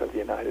laureates of the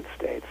United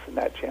States, and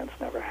that chance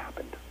never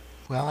happened.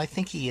 Well, I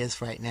think he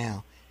is right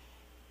now.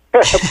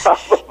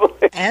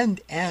 Probably.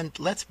 And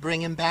let's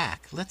bring him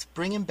back. Let's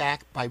bring him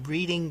back by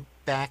reading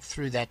back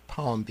through that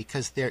poem,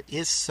 because there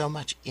is so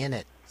much in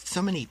it.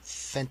 So many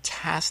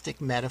fantastic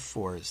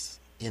metaphors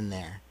in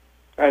there.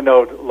 I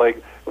know,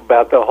 like,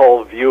 about the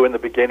whole view in the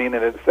beginning,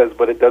 and it says,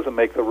 but it doesn't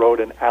make the road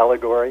an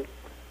allegory.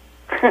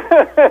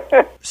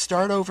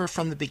 Start over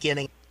from the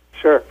beginning.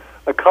 Sure.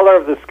 A color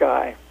of the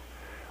sky.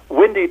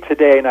 Windy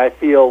today, and I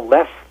feel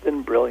less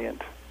than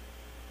brilliant.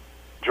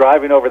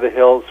 Driving over the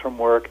hills from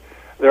work,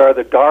 there are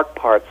the dark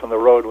parts on the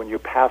road when you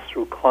pass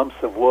through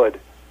clumps of wood,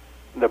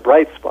 and the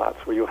bright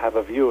spots where you have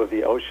a view of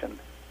the ocean.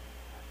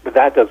 But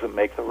that doesn't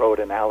make the road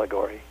an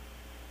allegory.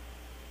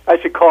 I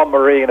should call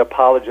Marie and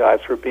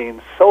apologize for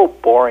being so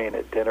boring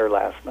at dinner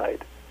last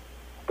night.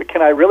 But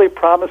can I really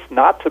promise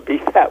not to be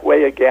that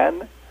way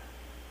again?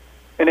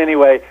 And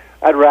anyway,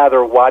 I'd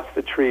rather watch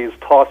the trees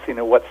tossing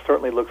in what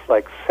certainly looks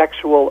like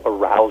sexual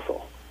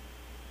arousal.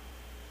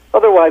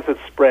 Otherwise, it's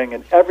spring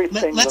and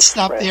everything Let's looks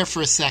stop spring. there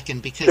for a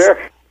second, because Sure.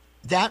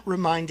 that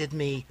reminded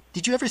me...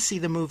 Did you ever see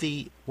the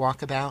movie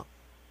Walkabout?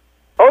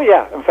 Oh,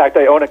 yeah. In fact,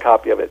 I own a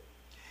copy of it.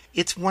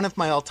 It's one of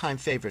my all-time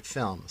favorite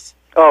films.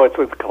 Oh, it's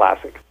a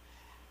classic.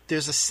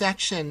 There's a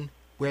section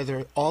where there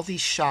are all these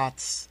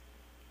shots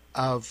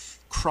of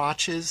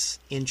crotches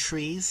in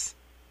trees.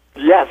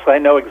 Yes, I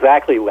know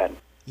exactly when.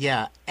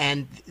 Yeah,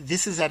 and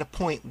this is at a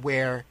point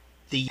where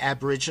the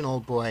Aboriginal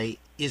boy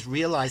is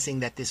realizing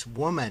that this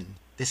woman,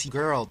 this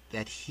girl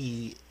that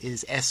he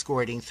is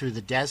escorting through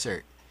the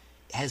desert,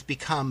 has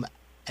become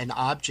an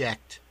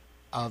object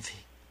of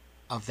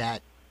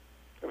that...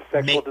 Of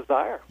sexual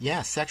desire.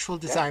 Yeah, sexual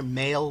desire,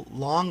 male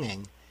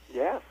longing.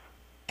 Yes.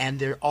 And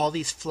there are all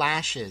these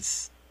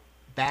flashes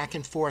back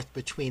and forth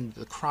between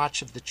the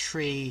crotch of the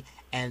tree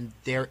and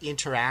their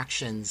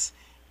interactions.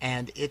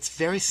 And it's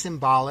very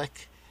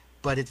symbolic,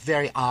 but it's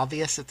very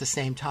obvious at the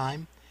same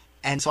time.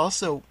 And it's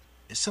also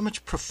so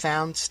much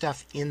profound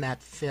stuff in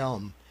that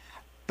film.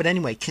 But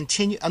anyway,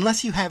 continue,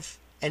 unless you have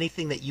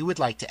anything that you would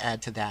like to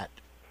add to that.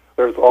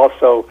 There's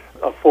also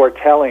a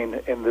foretelling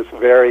in this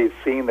very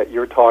scene that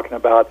you're talking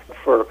about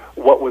for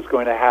what was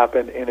going to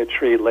happen in a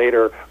tree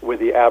later with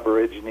the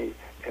Aborigine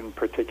in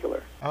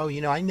particular. Oh,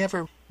 I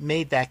never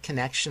made that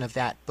connection of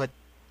that. But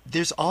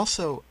there's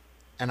also,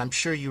 and I'm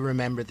sure you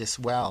remember this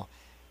well,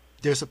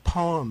 there's a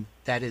poem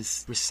that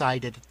is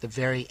recited at the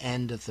very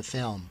end of the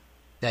film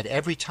that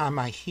every time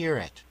I hear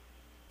it,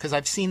 because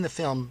I've seen the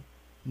film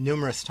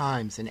numerous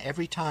times, and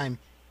every time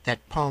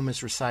that poem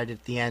is recited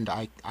at the end,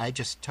 I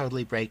just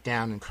totally break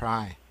down and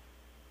cry.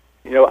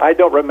 I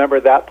don't remember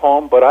that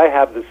poem, but I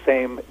have the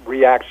same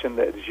reaction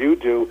as you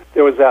do.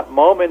 There was that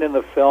moment in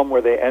the film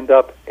where they end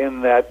up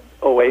in that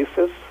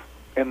oasis,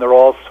 and they're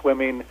all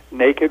swimming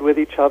naked with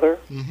each other.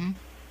 Mm-hmm.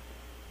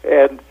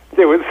 And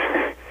there was,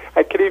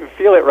 I can even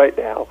feel it right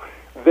now,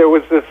 there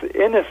was this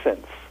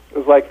innocence. It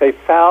was like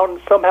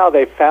somehow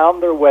they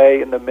found their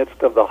way in the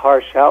midst of the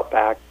harsh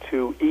outback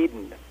to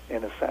Eden,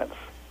 in a sense.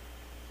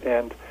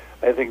 And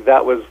I think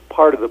that was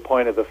part of the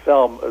point of the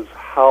film, is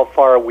how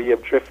far we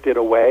have drifted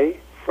away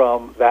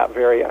from that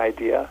very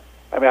idea.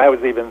 I mean, I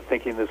was even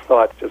thinking this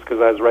thought just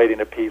because I was writing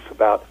a piece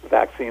about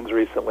vaccines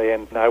recently,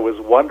 and I was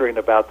wondering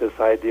about this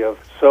idea of,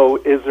 so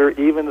is there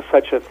even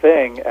such a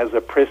thing as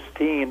a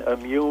pristine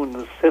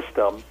immune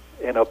system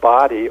in a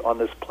body on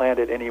this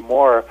planet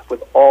anymore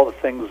with all the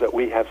things that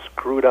we have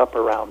screwed up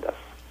around us?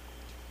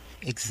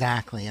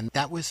 Exactly, and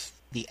that was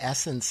the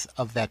essence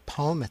of that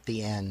poem at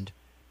the end.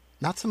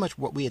 Not so much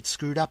what we had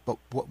screwed up, but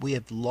what we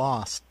had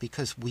lost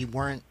because we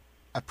weren't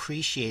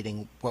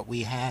appreciating what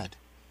we had.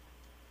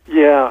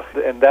 Yeah,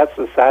 and that's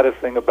the saddest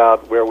thing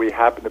about where we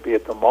happen to be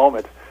at the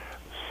moment.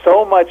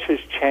 So much has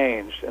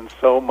changed and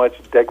so much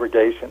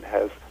degradation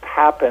has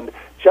happened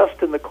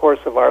just in the course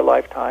of our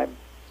lifetime.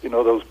 You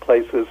know, those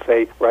places,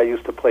 say, where I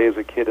used to play as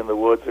a kid in the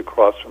woods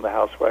across from the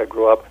house where I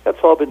grew up, that's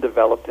all been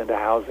developed into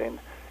housing.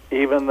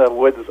 Even the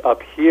woods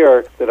up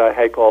here that I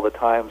hike all the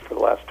time for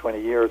the last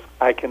 20 years,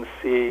 I can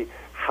see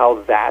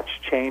how that's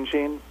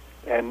changing.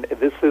 And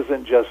this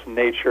isn't just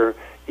nature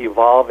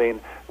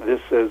evolving,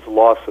 this is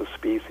loss of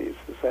species,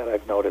 is that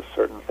I've noticed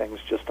certain things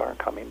just aren't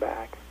coming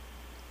back.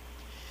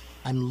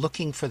 I'm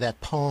looking for that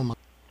poem.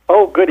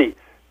 Oh, goody.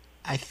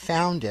 I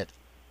found it.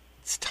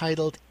 It's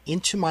titled,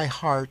 Into My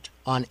Heart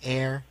on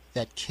Air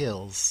That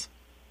Kills.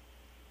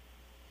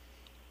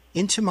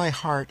 Into my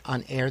heart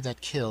on air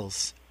that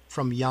kills,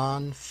 from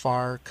yon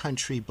far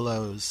country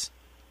blows.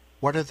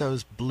 What are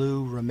those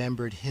blue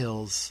remembered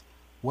hills?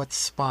 What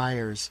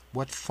spires,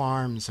 what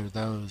farms are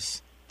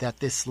those? That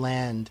this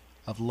land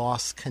of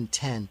lost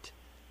content,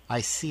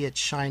 I see it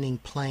shining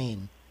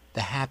plain,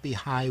 the happy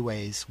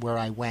highways where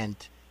I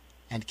went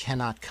and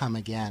cannot come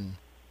again.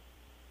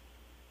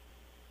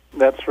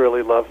 That's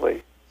really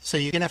lovely. So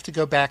you're going to have to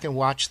go back and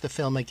watch the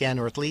film again,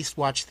 or at least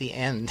watch the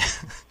end.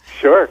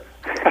 Sure.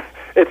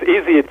 It's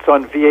easy. It's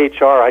on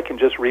VHR. I can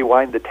just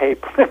rewind the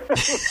tape.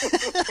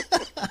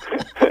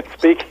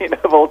 Speaking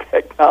of old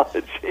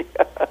technology.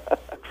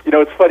 You know,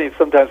 it's funny.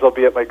 Sometimes I'll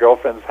be at my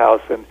girlfriend's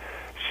house, and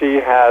she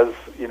has,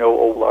 you know,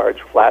 a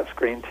large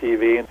flat-screen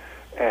TV,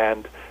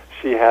 and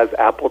she has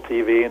Apple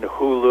TV and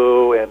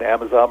Hulu and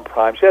Amazon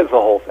Prime. She has the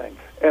whole thing.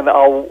 And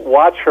I'll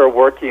watch her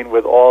working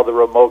with all the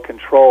remote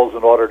controls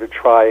in order to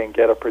try and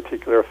get a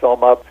particular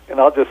film up. And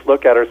I'll just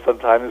look at her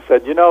sometimes and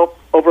say, you know,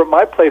 over at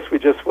my place we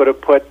just would have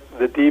put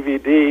the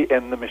DVD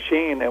in the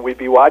machine and we'd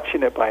be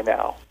watching it by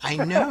now. I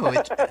know.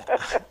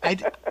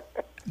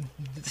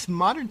 This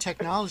modern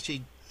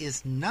technology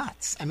is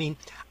nuts. I mean,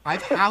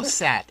 I've house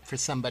sat for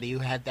somebody who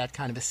had that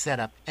kind of a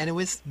setup, and it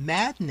was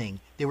maddening.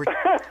 There were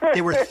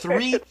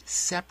 3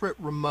 separate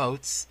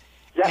remotes.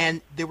 Yes.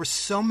 And there were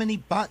so many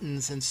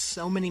buttons and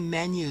so many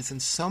menus and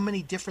so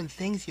many different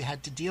things you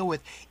had to deal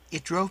with.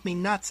 It drove me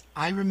nuts.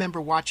 I remember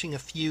watching a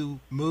few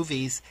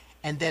movies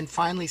and then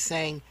finally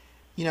saying,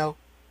 you know,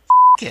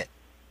 it.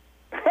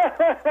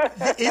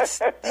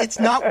 It's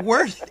not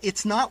worth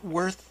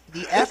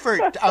the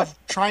effort of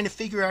trying to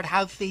figure out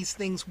how these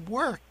things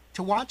work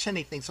to watch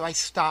anything. So I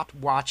stopped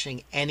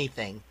watching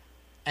anything.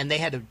 And they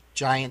had a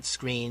giant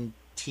screen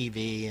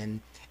TV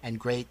and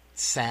great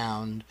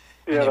sound.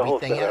 And yeah,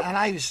 everything, the whole and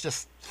I was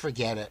just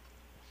forget it.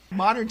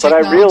 Modern but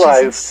technology I realize,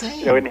 is insane.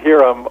 you know, and here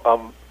I'm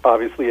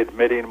obviously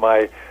admitting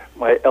my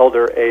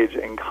elder age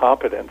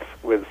incompetence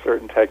with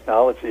certain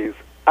technologies.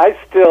 I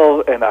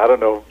still, and I don't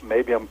know,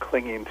 maybe I'm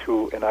clinging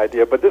to an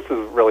idea, but this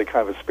is really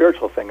kind of a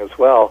spiritual thing as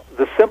well.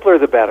 The simpler,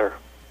 the better.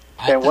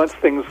 And once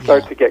things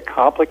start to get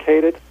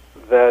complicated,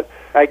 that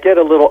I get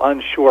a little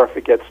unsure if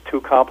it gets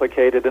too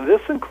complicated. And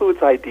this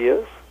includes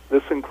ideas.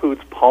 This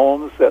includes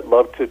poems that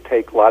love to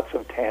take lots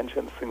of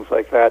tangents, things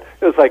like that.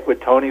 It was like with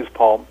Tony's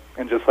poem,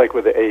 and just like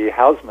with the A.E.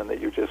 Housman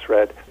that you just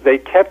read. They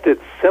kept it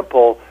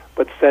simple,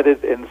 but said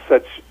it in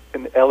such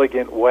an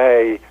elegant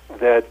way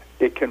that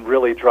it can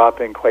really drop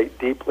in quite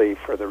deeply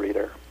for the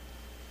reader.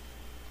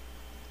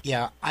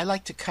 Yeah, I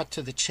like to cut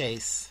to the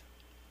chase.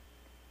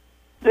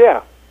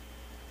 Yeah.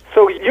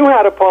 So you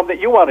had a poem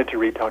that you wanted to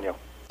read, Tonio.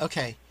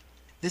 Okay.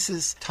 This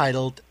is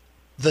titled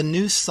The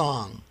New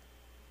Song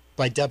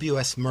by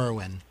W.S.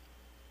 Merwin.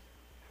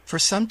 For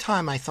some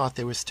time I thought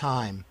there was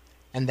time,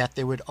 and that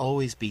there would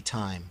always be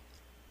time,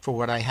 for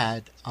what I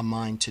had a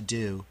mind to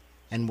do,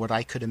 and what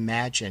I could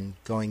imagine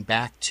going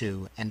back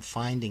to and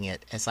finding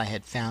it as I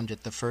had found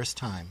it the first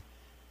time.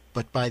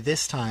 But by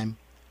this time,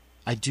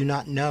 I do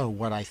not know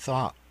what I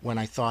thought when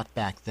I thought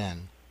back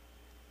then.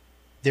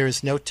 There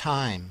is no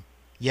time,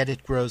 yet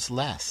it grows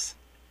less.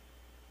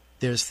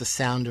 There's the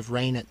sound of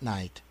rain at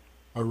night,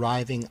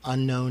 arriving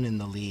unknown in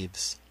the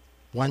leaves,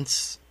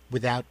 once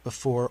without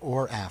before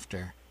or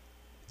after.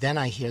 Then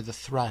I hear the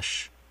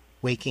thrush,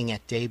 waking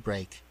at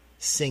daybreak,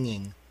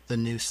 singing the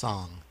new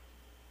song.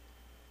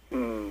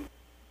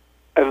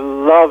 I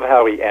love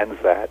how he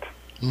ends that.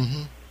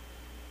 Mm-hmm.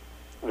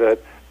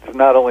 That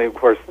not only, of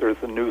course, there's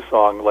a new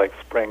song like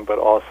spring, but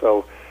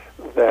also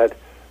that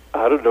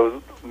I don't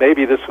know,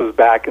 maybe this was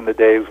back in the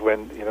days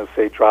when,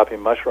 say,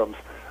 dropping mushrooms,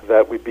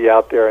 that we'd be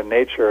out there in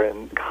nature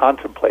and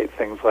contemplate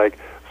things like,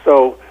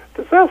 so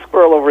does that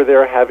squirrel over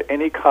there have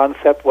any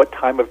concept what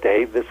time of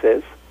day this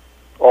is?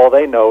 All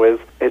they know is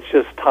it's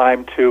just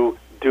time to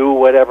do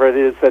whatever it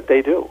is that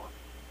they do.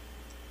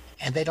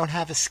 And they don't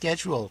have a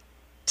schedule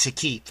to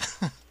keep.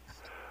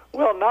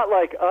 Well, not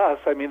like us.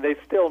 I mean, they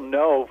still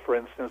know, for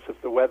instance,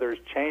 if the weather's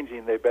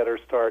changing, they better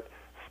start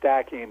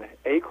stacking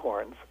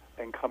acorns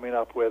and coming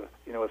up with,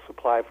 a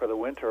supply for the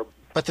winter.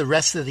 But the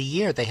rest of the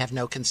year, they have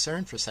no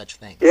concern for such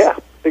things. Yeah,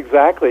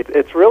 exactly.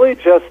 It's really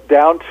just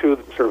down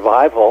to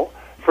survival.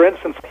 For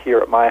instance, here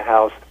at my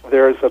house,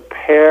 there's a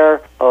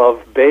pair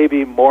of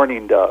baby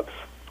mourning doves,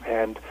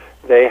 and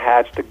they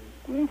hatched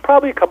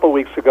probably a couple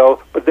weeks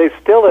ago, but they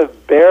still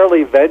have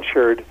barely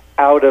ventured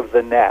out of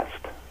the nest.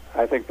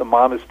 I think the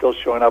mom is still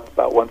showing up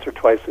about once or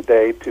twice a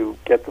day to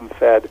get them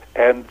fed,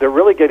 and they're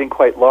really getting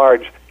quite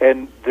large,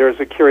 and there's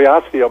a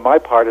curiosity on my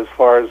part as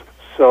far as,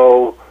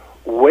 so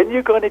when are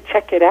you going to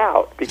check it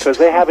out? Because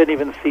they haven't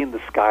even seen the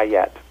sky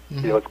yet.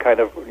 Mm-hmm. It's kind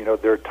of,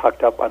 they're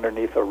tucked up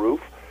underneath a roof,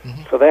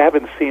 so they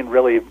haven't seen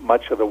really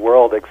much of the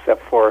world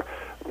except for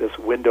this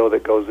window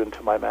that goes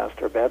into my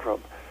master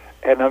bedroom.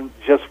 And I'm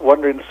just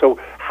wondering, so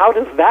how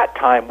does that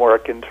time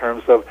work in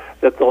terms of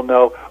that they'll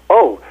know,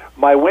 oh,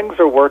 my wings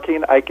are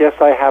working, I guess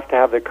I have to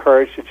have the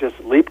courage to just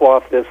leap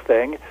off this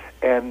thing,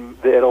 and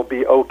it'll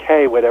be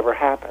okay whatever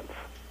happens.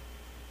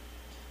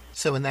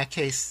 So in that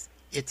case,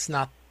 it's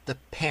not the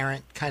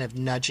parent kind of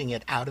nudging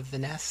it out of the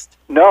nest?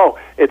 No,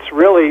 it's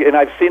really, and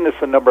I've seen this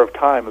a number of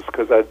times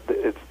because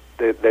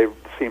they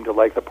seem to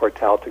like the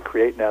portal to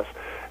create nests.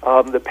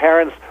 The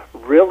parents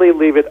really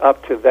leave it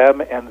up to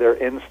them and their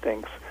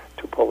instincts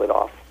to pull it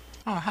off.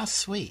 Oh, how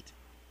sweet.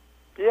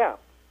 Yeah.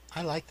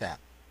 I like that.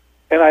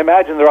 And I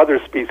imagine there are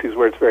other species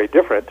where it's very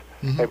different.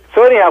 Mm-hmm.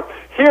 So anyhow,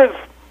 here's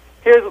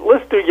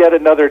let's do yet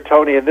another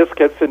Tony, and this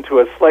gets into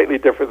a slightly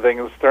different thing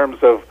in terms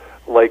of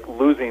like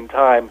losing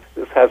time.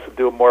 This has to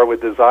do more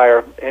with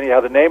desire.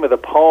 Anyhow, the name of the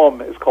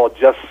poem is called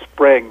Just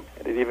Spring,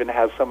 and it even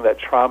has some of that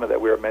trauma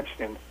that we were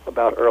mentioning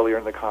about earlier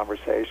in the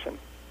conversation.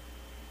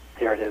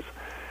 Here it is.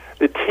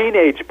 The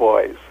teenage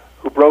boys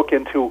who broke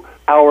into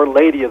Our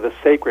Lady of the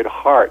Sacred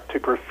Heart to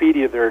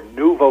graffiti their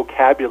new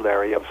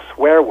vocabulary of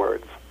swear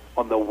words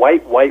on the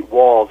white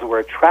walls were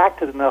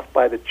attracted enough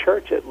by the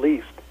church, at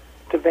least,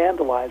 to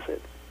vandalize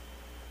it.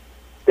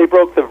 They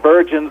broke the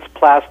Virgin's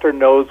plaster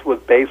nose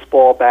with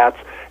baseball bats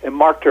and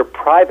marked her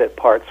private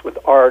parts with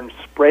orange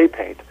spray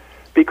paint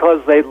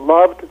because they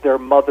loved their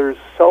mothers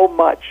so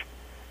much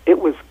it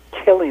was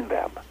killing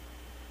them.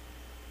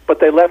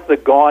 But they left the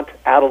gaunt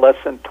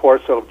adolescent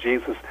torso of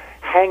Jesus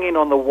hanging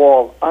on the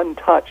wall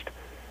untouched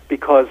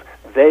because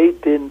they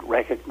didn't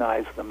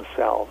recognize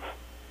themselves.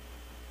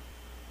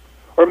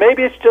 Or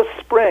maybe it's just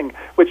spring,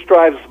 which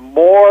drives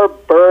more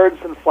birds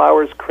and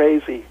flowers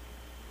crazy.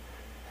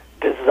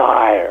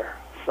 Desire,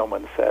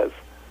 someone says,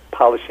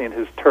 polishing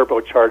his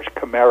turbocharged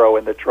Camaro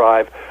in the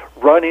drive,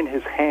 running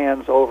his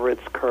hands over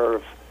its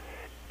curves.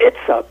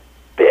 It's a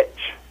bitch.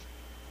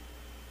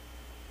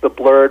 The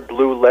blurred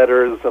blue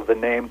letters of the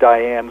name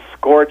Diane,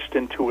 scorched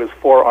into his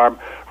forearm,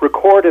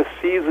 record a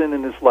season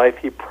in his life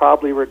he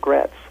probably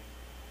regrets.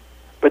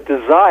 But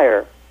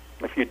desire,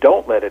 if you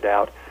don't let it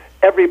out,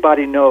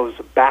 everybody knows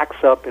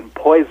backs up and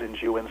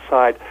poisons you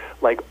inside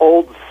like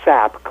old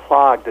sap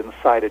clogged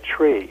inside a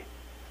tree.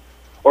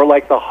 Or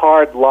like the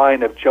hard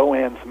line of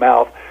Joanne's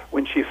mouth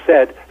when she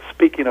said,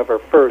 speaking of her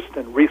first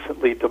and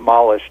recently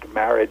demolished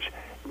marriage,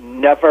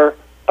 never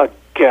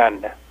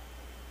again.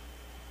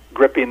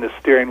 Gripping the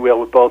steering wheel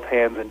with both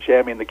hands and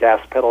jamming the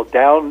gas pedal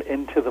down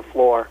into the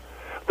floor.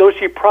 Though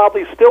she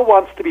probably still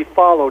wants to be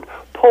followed,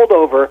 pulled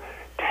over,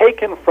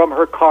 taken from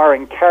her car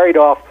and carried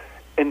off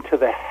into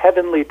the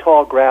heavenly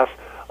tall grass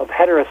of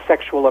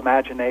heterosexual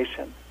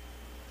imagination.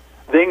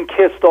 Then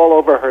kissed all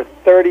over her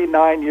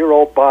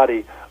 39-year-old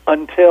body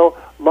until,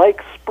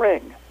 like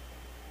spring,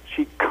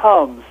 she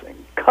comes and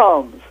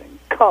comes and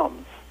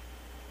comes.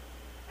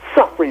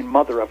 Suffering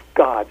Mother of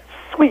God,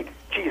 sweet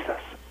Jesus.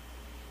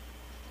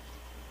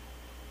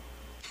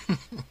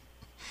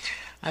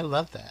 I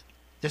love that.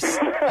 There's,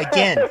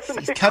 again,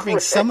 he's covering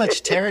so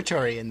much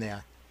territory in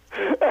there.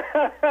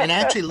 And I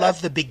actually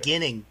love the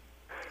beginning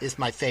is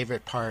my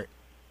favorite part.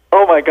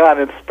 Oh, my God,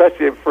 and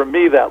especially for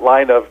me, that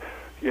line of,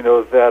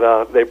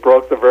 that they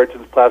broke the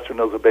Virgin's plaster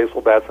nose with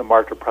baseball bats and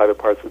marked her private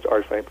parts with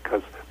arch paint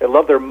because they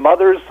loved their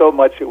mothers so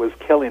much it was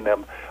killing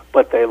them,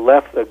 but they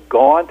left the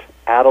gaunt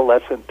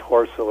adolescent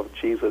torso of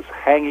Jesus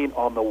hanging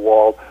on the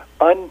wall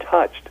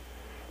untouched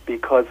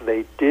because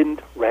they didn't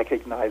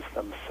recognize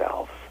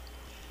themselves.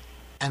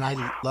 And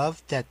I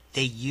love that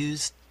they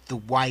used the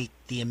white,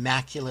 the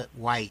immaculate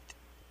white,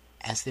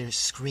 as their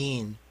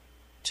screen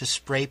to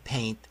spray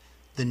paint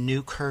the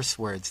new curse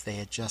words they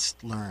had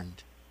just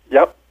learned.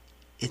 Yep.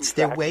 It's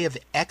exactly. their way of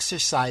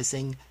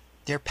exercising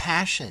their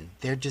passion,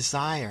 their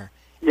desire.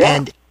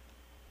 Yeah.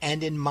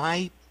 And in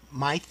my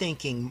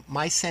thinking,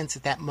 my sense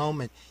at that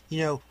moment,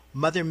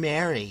 Mother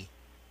Mary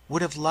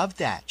would have loved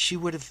that. She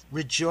would have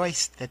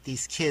rejoiced that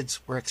these kids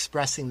were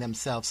expressing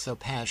themselves so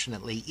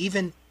passionately,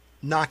 even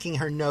knocking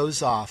her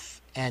nose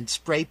off and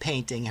spray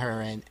painting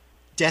her and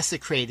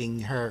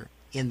desecrating her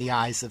in the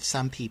eyes of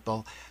some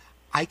people.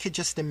 I could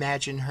just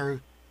imagine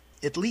her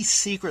at least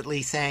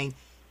secretly saying,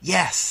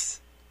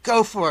 yes,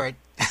 go for it.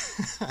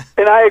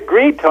 And I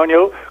agree,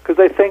 Tonio, because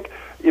I think,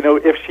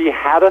 if she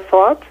had a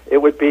thought, it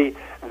would be,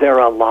 they're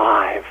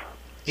alive.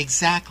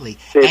 Exactly.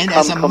 They've and come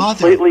as a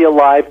completely mother,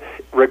 alive,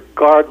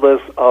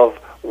 regardless of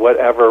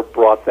whatever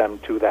brought them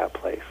to that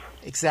place.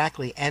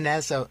 exactly. And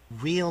as a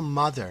real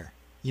mother,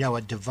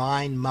 a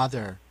divine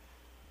mother,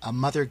 a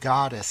mother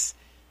goddess,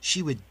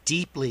 she would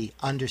deeply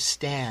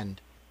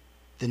understand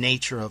the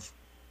nature of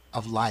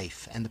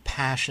life and the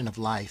passion of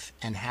life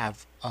and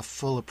have a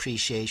full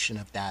appreciation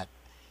of that,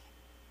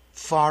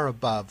 far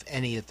above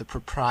any of the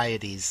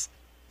proprieties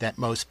that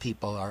most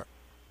people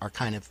are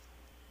kind of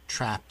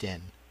trapped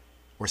in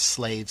or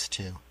slaves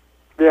to.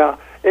 Yeah,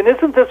 and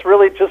isn't this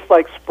really just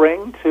like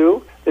spring,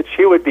 too? That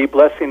she would be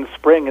blessing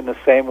spring in the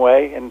same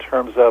way in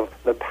terms of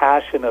the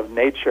passion of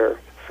nature,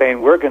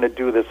 saying we're going to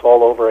do this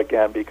all over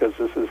again because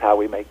this is how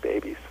we make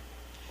babies.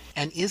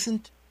 And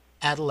isn't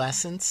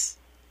adolescence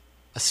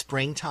a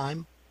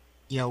springtime,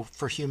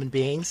 for human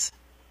beings?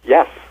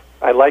 Yes,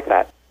 I like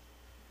that.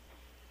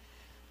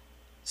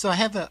 So I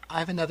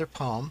have another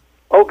poem.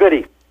 Oh,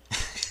 goody.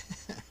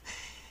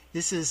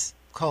 This is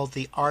called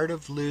The Art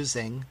of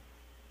Losing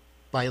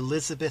by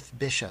Elizabeth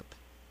Bishop.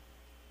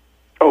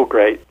 Oh,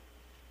 great.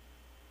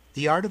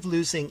 The art of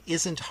losing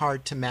isn't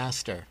hard to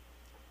master.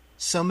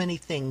 So many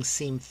things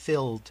seem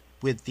filled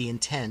with the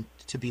intent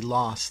to be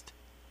lost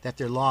that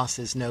their loss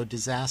is no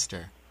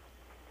disaster.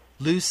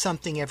 Lose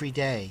something every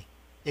day.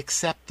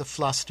 Accept the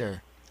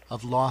fluster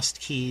of lost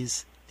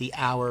keys, the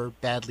hour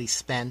badly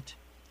spent.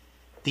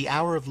 The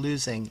hour of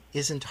losing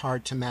isn't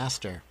hard to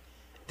master.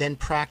 Then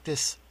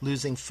practice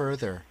losing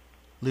further,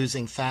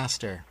 losing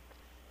faster.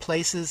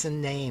 Places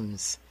and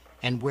names,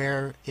 and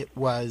where it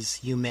was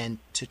you meant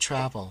to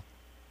travel.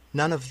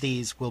 None of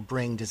these will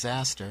bring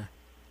disaster.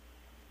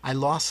 I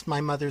lost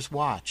my mother's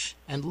watch,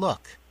 and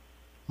look,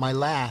 my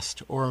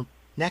last, or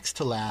next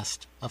to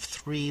last, of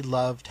 3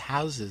 loved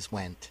houses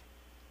went.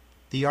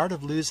 The art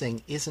of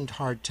losing isn't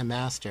hard to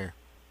master.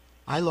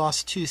 I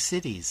lost 2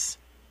 cities,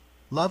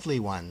 lovely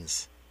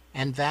ones,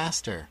 and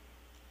vaster.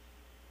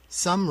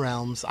 Some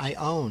realms I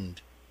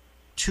owned,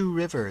 2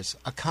 rivers,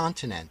 a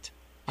continent.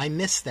 I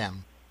miss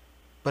them,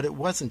 but it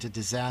wasn't a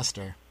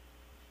disaster.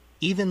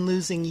 Even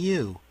losing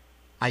you,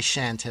 I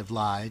shan't have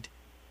lied.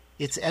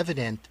 It's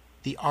evident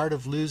the art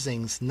of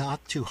losing's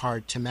not too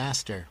hard to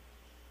master,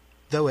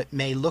 though it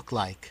may look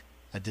like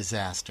a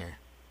disaster.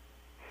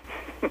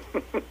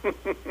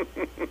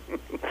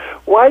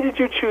 Why did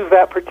you choose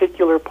that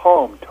particular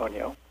poem,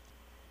 Tonio?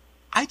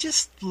 I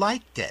just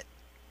liked it.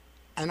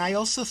 And I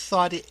also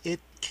thought it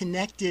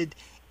connected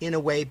in a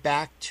way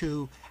back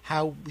to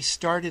how we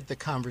started the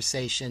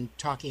conversation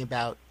talking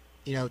about,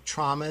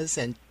 traumas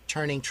and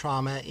turning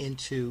trauma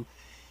into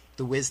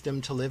the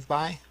wisdom to live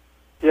by.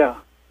 Yeah.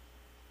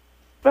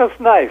 That's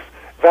nice.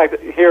 In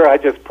fact, here I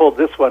just pulled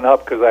this one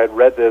up because I had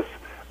read this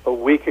a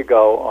week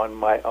ago on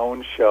my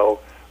own show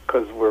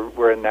because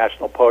we're in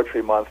National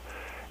Poetry Month.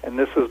 And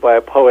this is by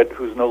a poet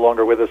who's no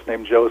longer with us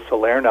named Joe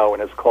Salerno,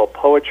 and it's called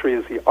Poetry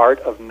is the Art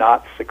of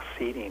Not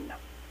Succeeding.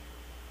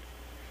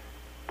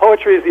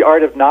 Poetry is the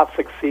art of not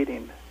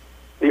succeeding,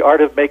 the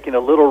art of making a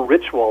little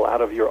ritual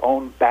out of your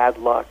own bad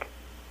luck,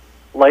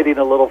 lighting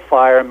a little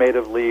fire made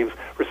of leaves,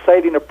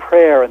 reciting a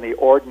prayer in the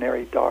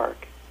ordinary dark.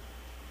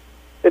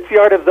 It's the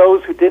art of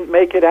those who didn't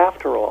make it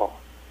after all,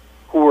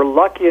 who were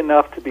lucky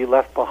enough to be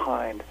left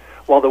behind,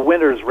 while the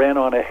winners ran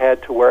on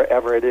ahead to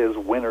wherever it is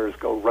winners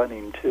go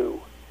running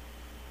to.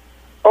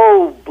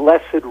 Oh,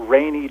 blessed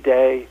rainy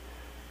day,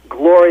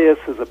 glorious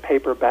as a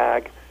paper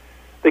bag,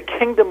 the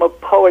kingdom of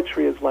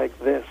poetry is like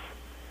this,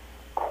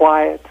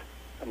 quiet,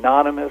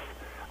 anonymous,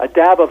 a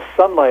dab of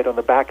sunlight on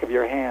the back of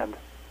your hand,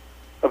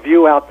 a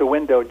view out the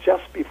window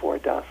just before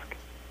dusk.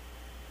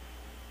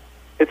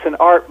 It's an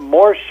art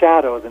more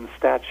shadow than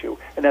statue,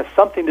 and has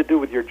something to do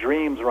with your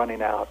dreams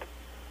running out,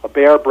 a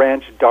bare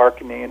branch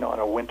darkening on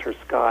a winter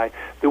sky,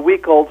 the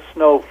week-old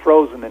snow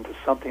frozen into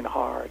something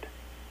hard.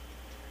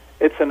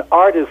 It's an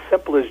art as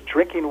simple as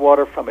drinking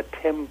water from a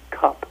tin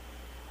cup,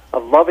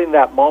 of loving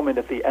that moment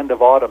at the end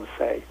of autumn,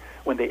 say,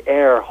 when the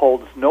air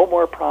holds no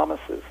more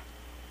promises,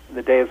 and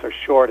the days are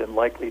short and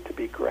likely to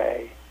be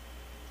gray.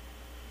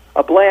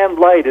 A bland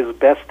light is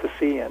best to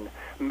see in.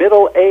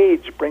 Middle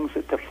age brings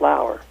it to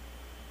flower.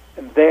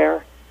 And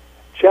there,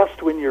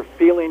 just when you're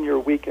feeling your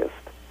weakest,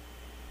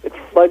 it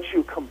floods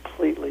you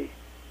completely,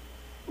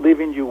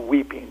 leaving you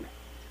weeping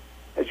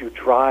as you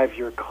drive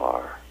your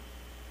car.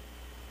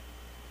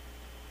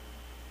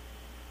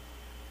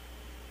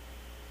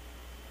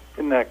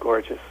 Isn't that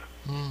gorgeous?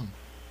 Mm.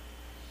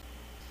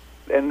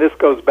 And this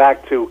goes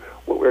back to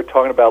what we were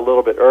talking about a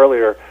little bit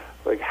earlier,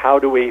 like how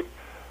do we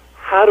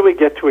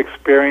get to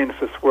experience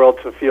this world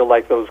to feel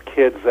like those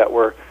kids that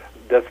were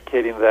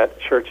desiccating that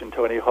church in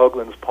Tony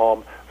Hoagland's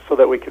poem, so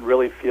that we can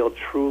really feel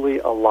truly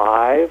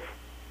alive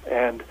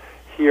And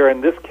here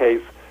in this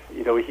case,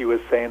 he was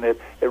saying that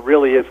it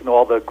really isn't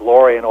all the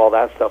glory and all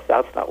that stuff.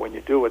 That's not when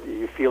you do it.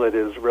 You feel it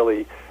is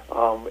really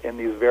in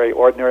these very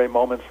ordinary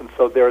moments. And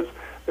so there's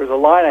a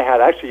line I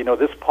had. Actually,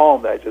 this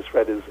poem that I just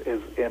read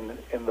is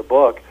in the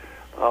book.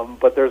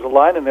 But there's a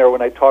line in there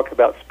when I talk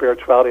about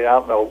spirituality. I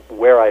don't know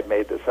where I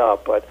made this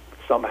up, but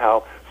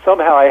somehow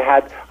I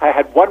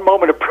had one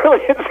moment of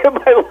brilliance in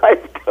my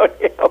life,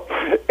 Tonio.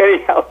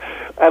 Anyhow,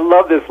 I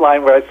love this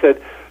line where I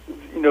said,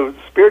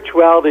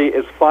 spirituality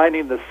is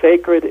finding the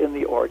sacred in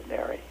the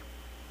ordinary,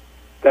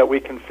 that we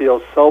can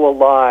feel so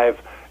alive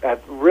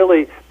at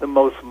really the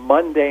most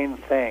mundane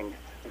thing,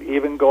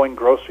 even going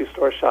grocery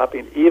store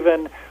shopping,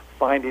 even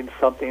finding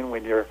something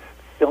when you're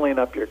filling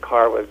up your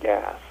car with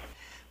gas.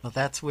 Well,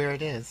 that's where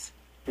it is.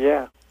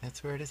 Yeah.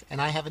 That's where it is.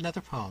 And I have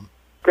another poem.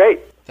 Great.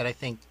 That I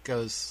think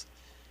goes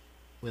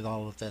with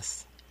all of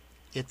this.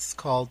 It's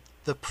called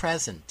The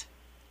Present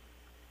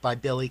by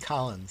Billy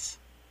Collins.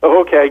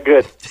 Oh, okay,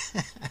 good.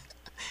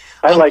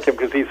 I like him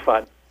because he's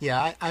fun.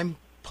 Yeah, I'm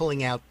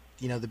pulling out,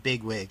 the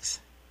big wigs.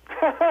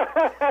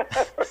 Right.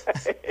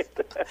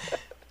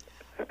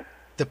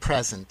 The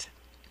present.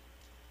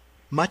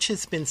 Much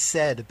has been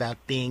said about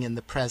being in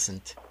the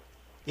present.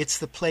 It's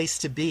the place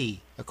to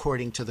be,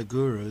 according to the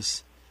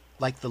gurus,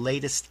 like the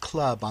latest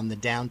club on the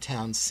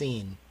downtown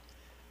scene.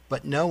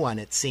 But no one,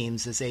 it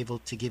seems, is able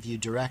to give you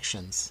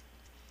directions.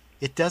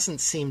 It doesn't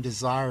seem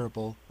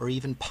desirable or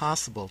even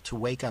possible to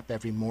wake up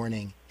every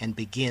morning and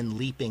begin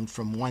leaping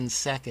from one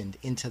second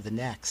into the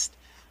next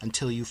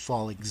until you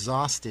fall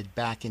exhausted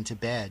back into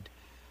bed.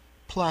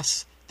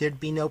 Plus, there'd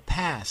be no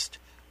past,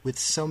 with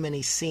so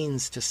many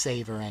scenes to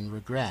savor and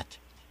regret,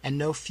 and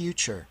no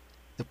future,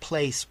 the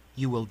place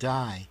you will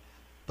die,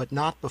 but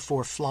not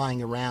before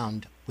flying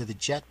around with a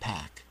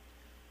jetpack.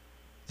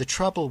 The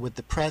trouble with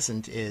the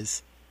present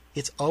is,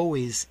 it's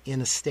always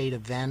in a state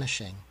of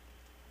vanishing.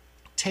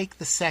 Take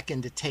the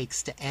second it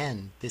takes to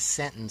end this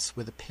sentence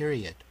with a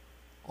period.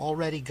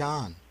 Already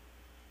gone.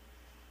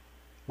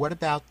 What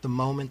about the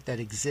moment that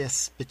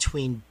exists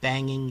between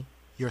banging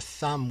your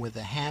thumb with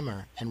a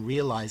hammer and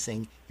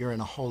realizing you're in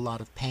a whole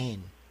lot of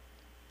pain?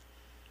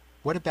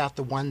 What about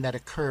the one that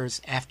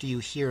occurs after you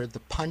hear the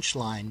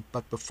punchline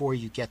but before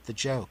you get the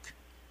joke?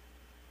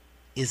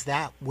 Is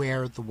that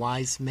where the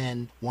wise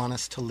men want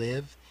us to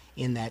live,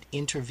 in that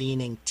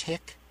intervening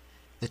tick,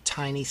 the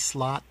tiny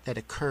slot that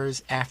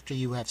occurs after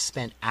you have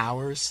spent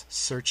hours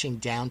searching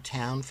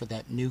downtown for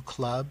that new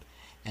club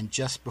and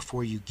just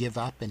before you give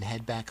up and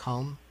head back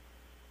home?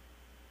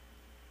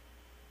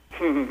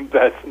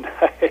 That's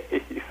nice.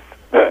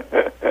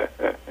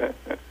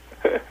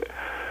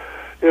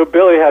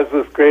 Billy has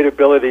this great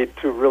ability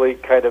to really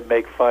kind of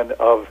make fun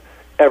of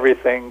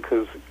everything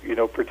because,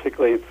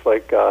 particularly it's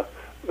like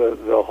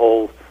the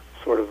whole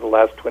sort of the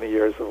last 20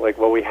 years of like,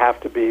 well, we have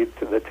to be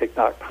to the Thich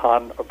Nhat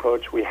Hanh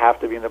approach. We have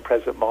to be in the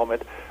present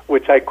moment,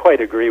 which I quite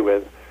agree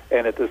with.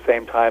 And at the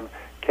same time,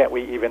 can't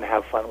we even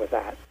have fun with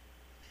that?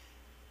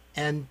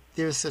 And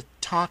there's a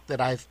talk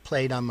that I've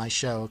played on my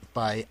show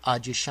by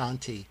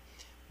Adyashanti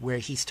where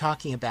he's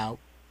talking about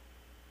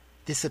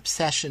this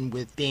obsession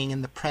with being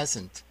in the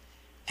present.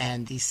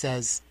 And he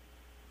says,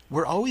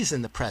 we're always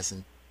in the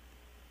present.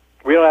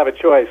 We don't have a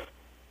choice.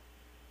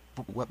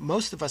 But what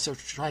most of us are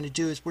trying to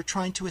do is we're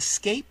trying to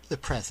escape the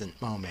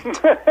present moment.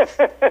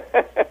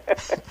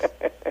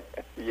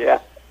 Yeah.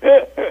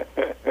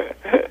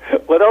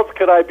 What else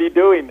could I be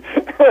doing?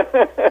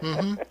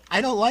 Mm-hmm. I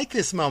don't like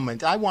this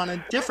moment. I want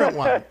a different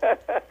one.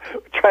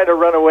 Trying to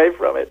run away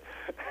from it.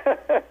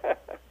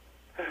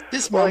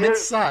 This moment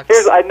sucks.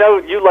 I know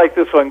you like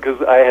this one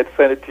because I had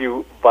sent it to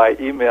you by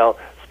email.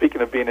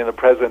 Speaking of being in the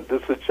present,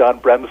 this is John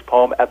Brem's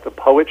poem at the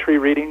poetry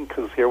reading,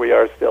 because here we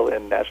are still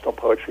in National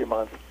Poetry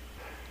Month.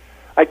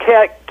 I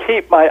can't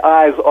keep my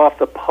eyes off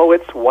the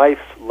poet's wife's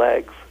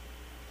legs.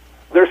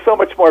 They're so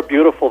much more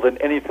beautiful than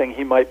anything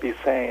he might be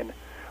saying,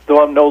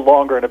 though I'm no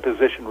longer in a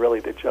position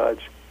really to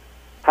judge,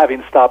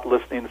 having stopped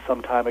listening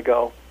some time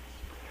ago.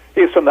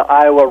 He's from the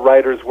Iowa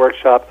Writers'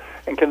 Workshop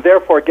and can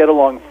therefore get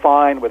along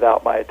fine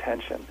without my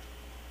attention.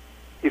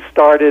 He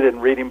started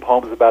in reading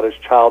poems about his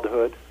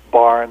childhood,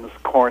 barns,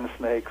 corn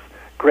snakes,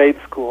 grade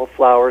school,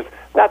 flowers,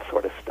 that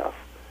sort of stuff.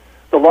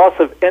 The loss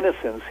of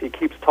innocence he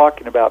keeps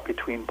talking about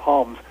between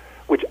poems,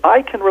 which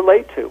I can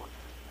relate to,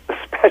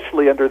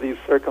 especially under these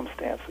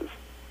circumstances.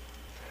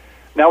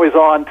 Now he's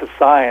on to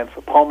Science,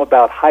 a poem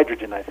about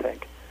hydrogen, I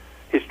think.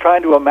 He's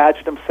trying to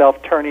imagine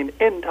himself turning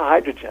into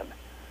hydrogen.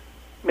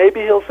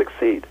 Maybe he'll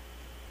succeed.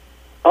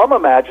 I'm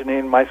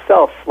imagining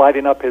myself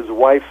sliding up his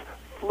wife's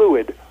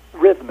fluid,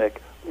 rhythmic,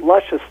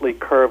 lusciously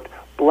curved,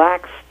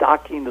 black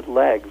stockinged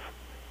legs.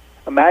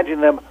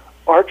 Imagine them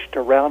arched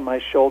around my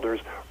shoulders,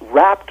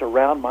 wrapped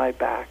around my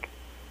back.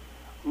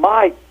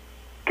 My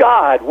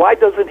God, why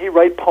doesn't he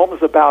write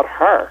poems about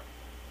her?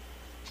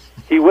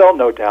 He will,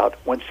 no doubt,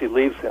 when she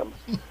leaves him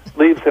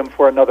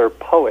for another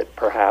poet,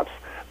 perhaps,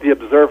 the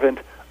observant,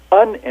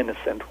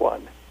 uninnocent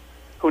one,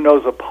 who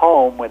knows a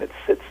poem when it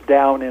sits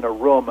down in a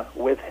room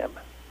with him.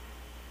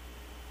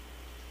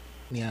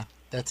 Yeah,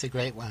 that's a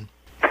great one.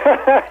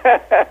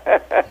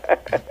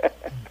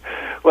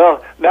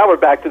 Well, now we're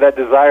back to that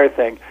desire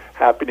thing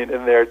happening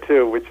in there,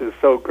 too, which is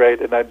so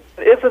great. And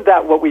isn't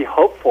that what we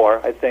hope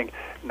for, I think?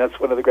 And that's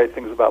one of the great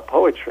things about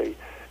poetry,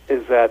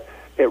 is that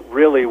it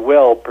really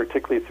will,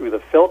 particularly through the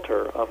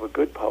filter of a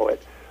good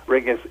poet,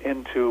 bring us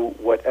into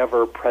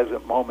whatever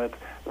present moment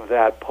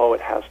that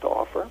poet has to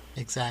offer.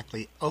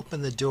 Exactly.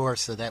 Open the door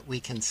so that we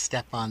can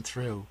step on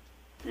through.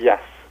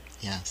 Yes.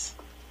 Yes.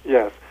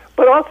 Yes.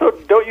 But also,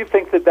 don't you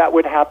think that that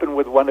would happen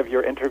with one of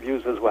your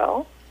interviews as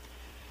well?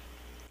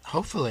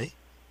 Hopefully.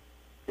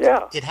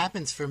 Yeah. It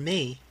happens for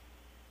me.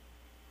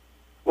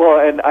 Well,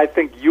 and I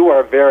think you are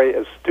a very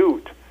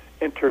astute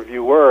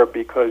interviewer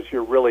because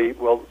you're really,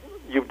 well,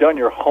 you've done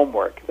your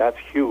homework. That's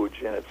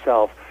huge in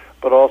itself.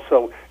 But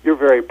also, you're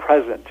very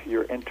present to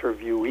your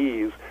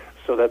interviewees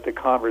so that the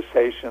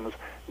conversations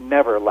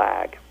never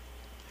lag.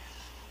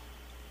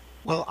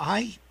 Well,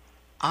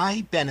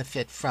 I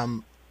benefit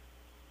from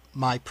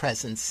my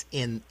presence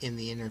in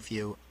the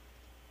interview.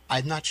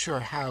 I'm not sure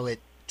how it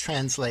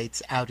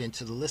translates out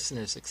into the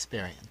listener's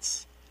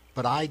experience,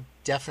 but I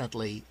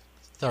definitely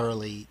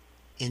thoroughly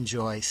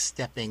enjoy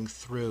stepping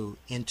through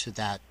into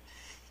that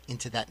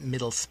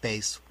middle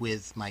space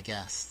with my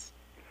guests.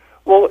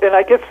 Well, and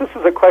I guess this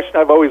is a question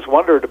I've always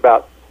wondered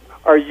about.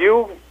 Are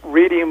you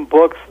reading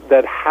books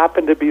that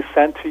happen to be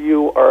sent to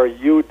you, or are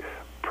you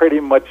pretty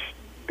much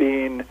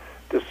being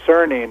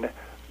discerning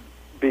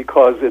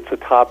because it's a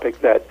topic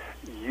that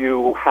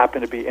you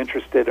happen to be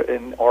interested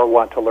in or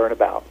want to learn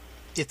about?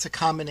 It's a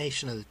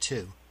combination of the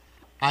two.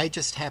 I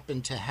just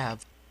happen to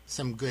have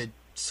some good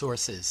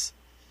sources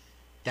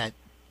that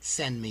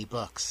send me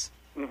books.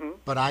 Mm-hmm.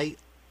 But I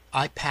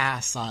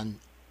pass on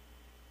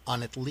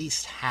at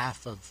least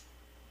half of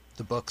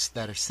the books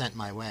that are sent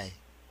my way,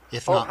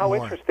 if not more. Oh,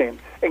 how interesting.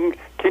 And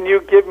can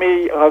you give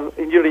me, and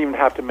you don't even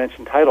have to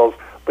mention titles,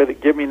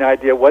 but give me an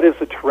idea, what is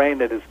the terrain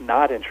that is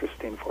not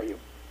interesting for you?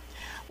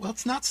 Well,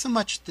 it's not so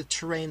much the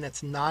terrain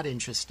that's not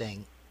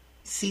interesting.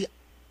 See,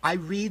 I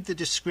read the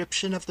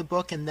description of the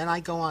book, and then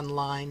I go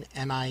online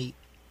and I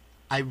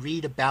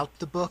read about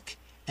the book,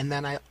 and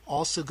then I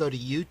also go to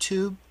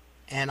YouTube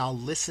and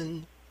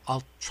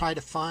I'll try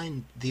to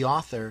find the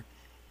author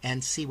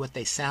and see what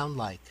they sound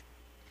like.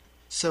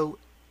 So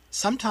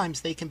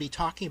sometimes they can be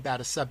talking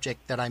about a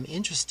subject that I'm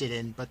interested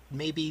in, but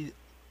maybe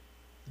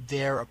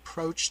their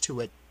approach to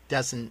it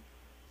doesn't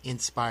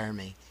inspire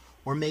me.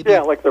 Or maybe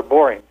like they're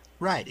boring.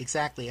 Right,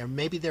 exactly. Or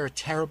maybe they're a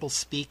terrible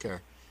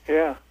speaker.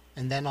 Yeah.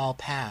 And then I'll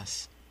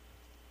pass.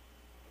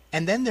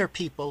 And then there are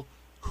people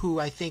who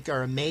I think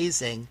are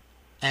amazing,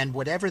 and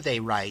whatever they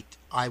write,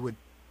 I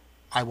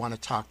want to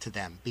talk to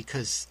them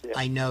because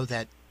I know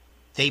that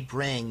they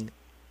bring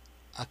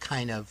a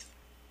kind of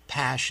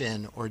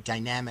passion or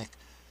dynamic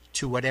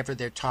to whatever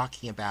they're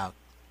talking about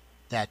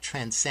that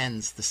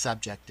transcends the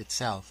subject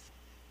itself,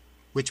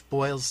 which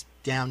boils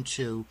down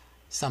to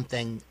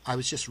something I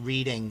was just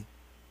reading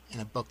in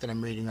a book that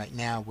I'm reading right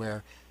now,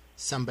 where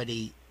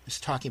somebody was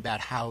talking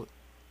about how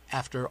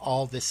after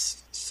all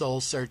this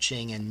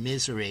soul-searching and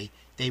misery,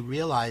 they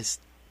realized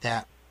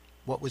that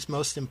what was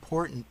most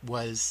important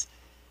was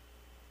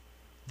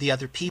the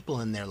other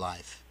people in their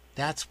life.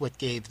 That's what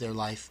gave their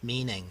life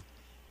meaning.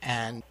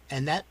 And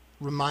that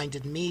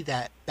reminded me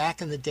that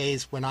back in the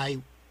days when I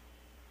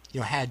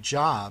had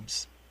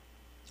jobs,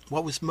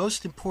 what was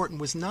most important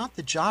was not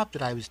the job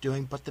that I was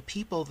doing, but the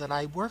people that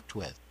I worked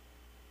with.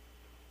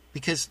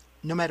 Because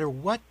no matter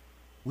what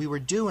we were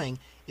doing,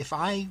 if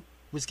I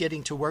was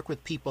getting to work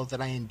with people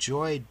that I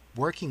enjoyed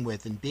working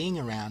with and being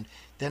around,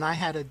 then I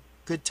had a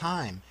good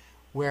time.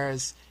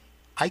 Whereas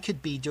I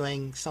could be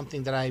doing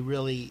something that I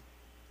really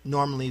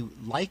normally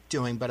like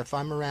doing, but if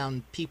I'm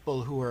around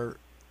people who are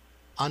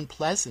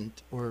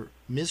unpleasant or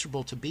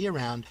miserable to be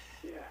around,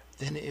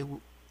 then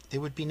there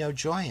would be no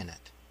joy in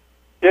it.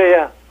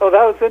 Yeah. Oh,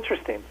 that was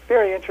interesting.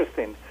 Very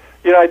interesting.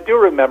 I do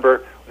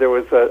remember there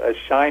was a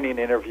shining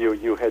interview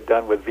you had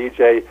done with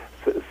Vijay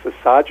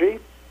Seshadri,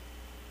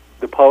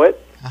 the poet,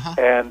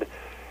 and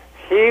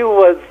he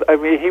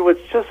was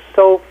just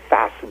so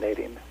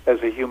fascinating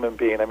as a human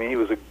being. I mean, he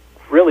was a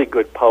really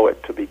good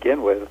poet to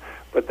begin with,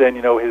 but then,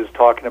 his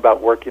talking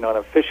about working on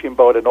a fishing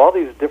boat and all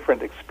these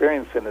different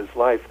experiences in his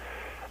life,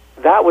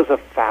 that was a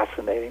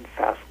fascinating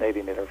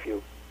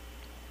interview.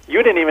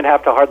 You didn't even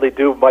have to hardly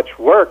do much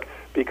work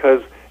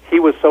because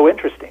he was so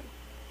interesting.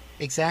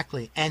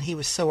 Exactly, and he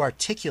was so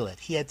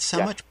articulate. He had so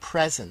much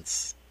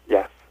presence.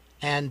 Yes.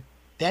 And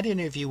that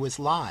interview was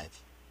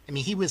live. I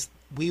mean,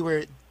 we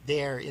were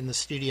there in the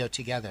studio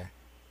together.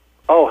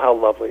 Oh, how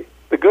lovely.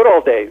 The good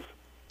old days.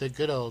 The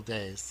good old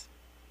days.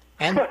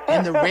 And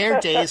the rare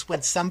days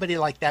when somebody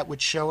like that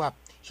would show up.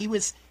 He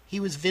was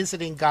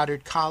visiting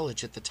Goddard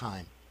College at the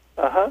time.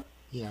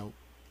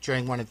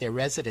 During one of their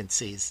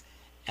residencies,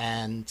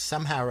 and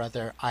somehow or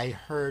other I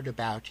heard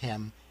about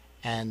him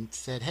and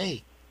said,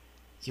 "Hey,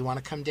 you want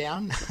to come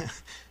down?"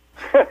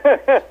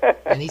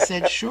 And he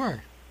said,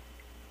 "Sure."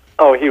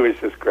 Oh, he was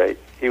just great.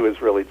 He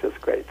was really just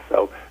great.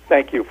 So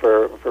thank you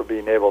for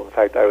being able. In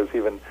fact, I was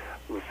even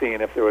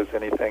seeing if there was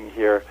anything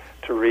here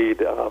to read,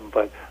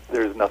 but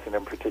there's nothing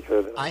in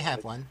particular. I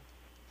have one.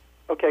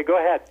 Okay, go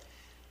ahead.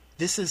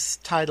 This is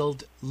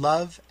titled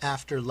Love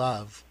After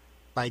Love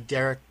by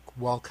Derek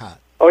Walcott.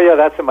 Oh, yeah,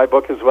 that's in my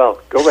book as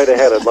well. Go right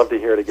ahead. I'd love to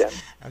hear it again.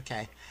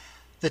 Okay.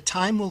 The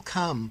time will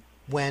come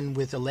when,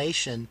 with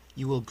elation,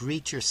 you will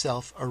greet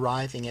yourself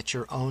arriving at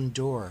your own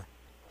door,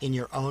 in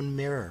your own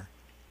mirror,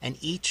 and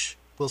each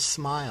will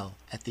smile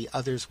at the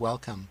other's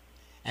welcome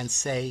and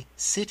say,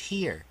 "Sit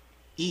here,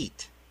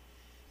 eat."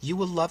 You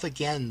will love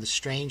again the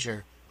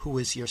stranger who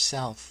is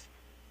yourself.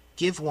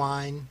 Give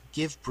wine,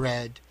 give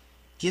bread,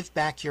 give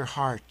back your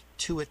heart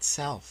to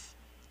itself,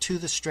 to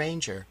the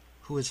stranger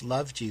who has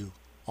loved you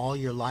all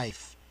your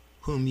life,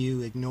 whom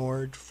you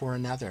ignored for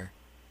another,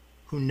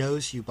 who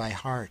knows you by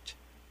heart.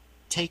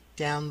 Take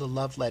down the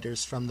love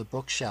letters from the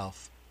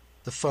bookshelf,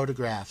 the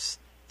photographs,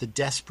 the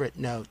desperate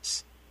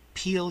notes.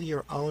 Peel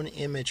your own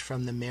image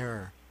from the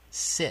mirror.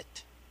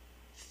 Sit.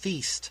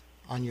 Feast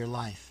on your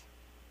life.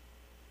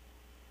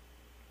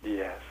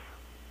 Yes.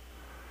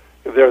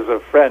 There's a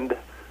friend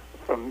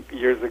from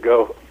years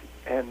ago,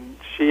 and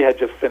she had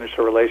just finished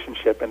a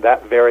relationship, and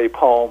that very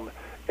poem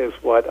is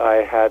what I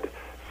had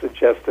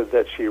suggested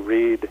that she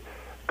read,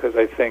 because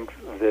I think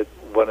that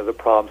one of the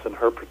problems in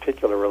her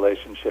particular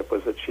relationship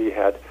was that she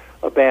had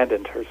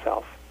abandoned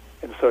herself.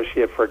 And so she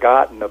had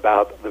forgotten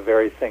about the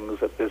very things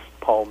that this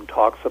poem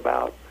talks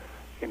about.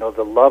 You know,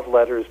 the love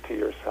letters to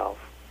yourself.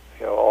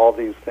 You know, all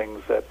these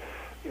things that,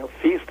 you know,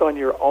 feast on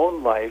your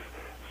own life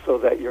so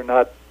that you're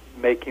not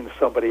making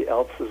somebody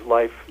else's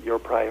life your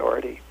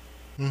priority.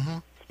 Mm-hmm.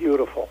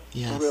 Beautiful.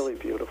 Yes. Really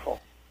beautiful.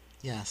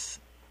 Yes.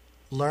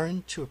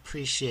 Learn to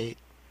appreciate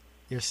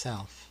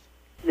yourself.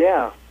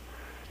 Yeah.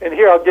 And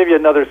here I'll give you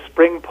another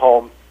spring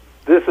poem.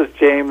 This is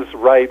James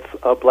Wright's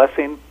A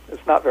Blessing.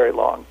 It's not very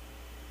long.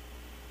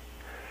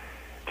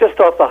 Just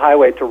off the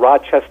highway to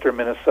Rochester,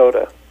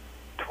 Minnesota,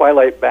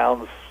 twilight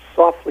bounds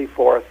softly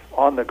forth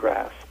on the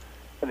grass,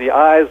 and the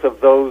eyes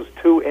of those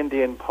two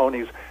Indian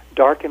ponies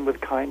darken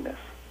with kindness.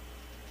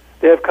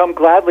 They have come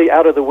gladly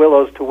out of the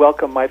willows to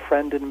welcome my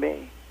friend and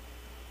me.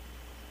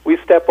 We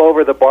step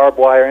over the barbed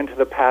wire into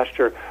the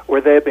pasture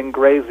where they have been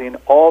grazing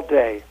all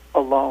day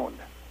alone.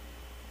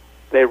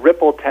 They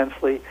ripple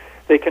tensely.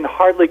 They can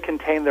hardly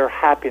contain their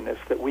happiness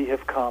that we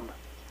have come.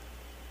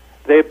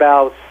 They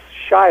bow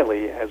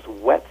shyly as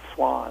wet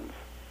swans.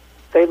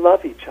 They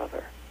love each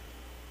other.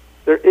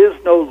 There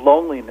is no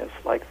loneliness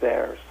like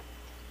theirs.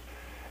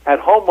 At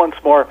home once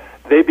more,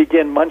 they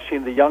begin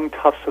munching the young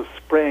tufts of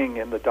spring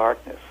in the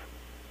darkness.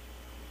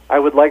 I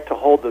would like to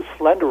hold the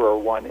slenderer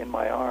one in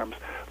my arms,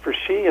 for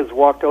she has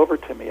walked over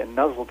to me and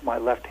nuzzled my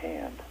left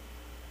hand.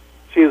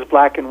 She is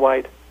black and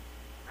white.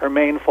 Her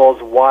mane falls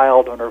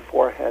wild on her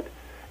forehead,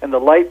 and the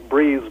light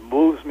breeze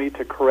moves me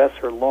to caress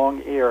her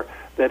long ear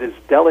that is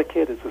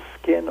delicate as the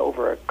skin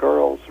over a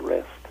girl's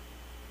wrist.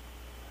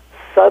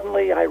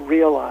 Suddenly I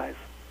realize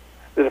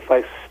that if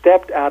I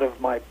stepped out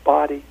of my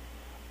body,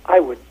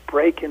 I would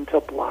break into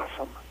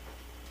blossom.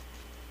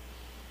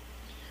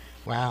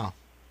 Wow.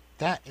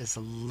 That is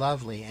a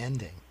lovely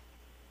ending.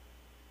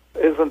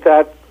 Isn't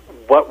that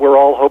what we're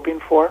all hoping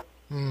for?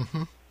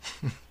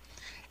 Mm-hmm.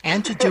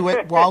 And to do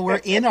it while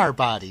we're in our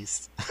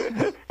bodies.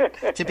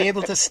 To be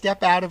able to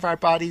step out of our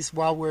bodies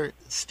while we're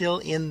still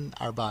in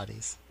our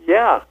bodies.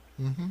 Yeah.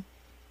 Mm-hmm.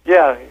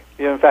 Yeah.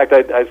 In fact,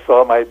 I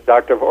saw my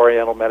doctor of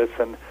Oriental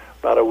medicine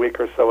about a week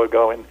or so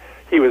ago, and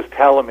he was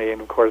telling me, and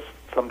of course,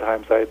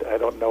 sometimes I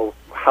don't know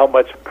how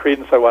much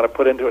credence I want to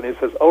put into it, and he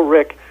says, "Oh,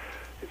 Rick,"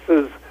 he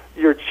says,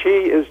 "your chi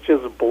is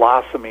just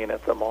blossoming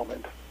at the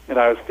moment." And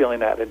I was feeling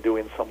that in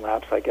doing some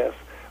laps, I guess,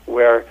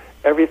 where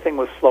everything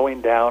was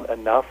slowing down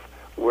enough,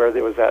 where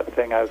there was that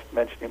thing I was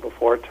mentioning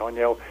before,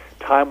 Tonio,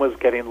 time was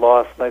getting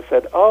lost, and I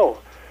said, oh,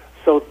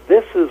 so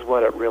this is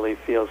what it really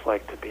feels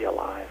like to be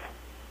alive.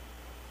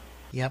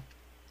 Yep.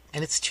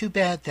 And it's too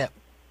bad that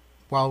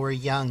while we're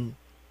young,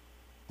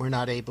 we're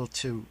not able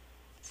to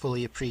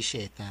fully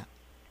appreciate that.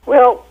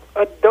 Well,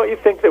 don't you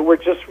think that we're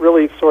just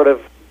really sort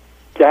of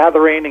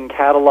gathering and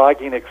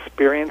cataloging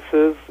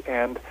experiences,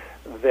 and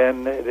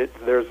then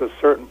there's a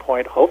certain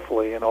point,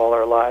 hopefully, in all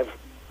our lives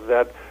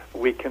that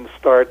we can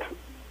start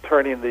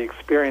turning the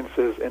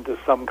experiences into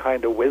some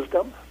kind of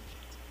wisdom?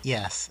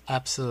 Yes,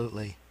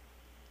 absolutely.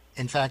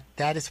 In fact,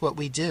 that is what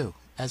we do.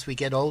 As we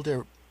get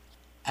older,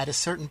 at a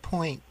certain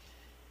point,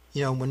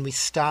 when we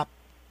stop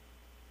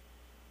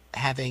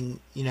having,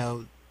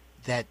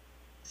 that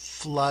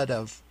flood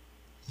of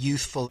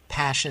youthful,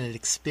 passionate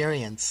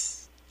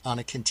experience on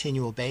a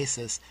continual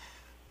basis,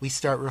 we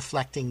start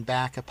reflecting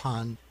back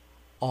upon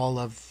all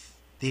of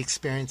the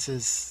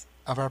experiences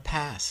of our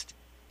past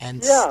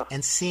and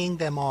seeing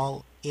them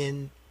all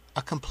in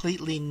a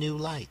completely new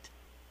light.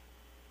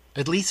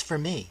 At least for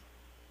me.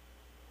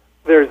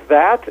 There's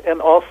that, and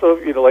also,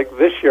 like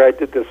this year I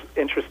did this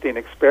interesting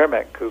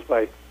experiment because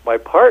my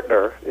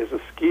partner is a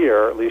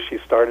skier, at least she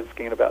started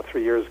skiing about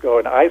 3 years ago,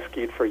 and I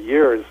skied for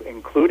years,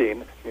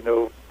 including,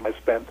 I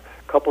spent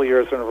a couple of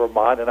years in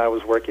Vermont, and I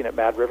was working at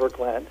Mad River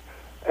Glen.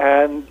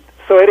 And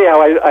so anyhow,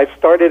 I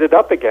started it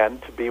up again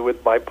to be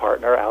with my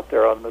partner out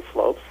there on the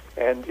slopes,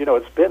 and,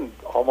 it's been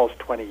almost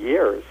 20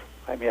 years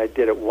I mean, I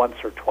did it once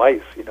or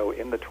twice,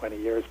 in the 20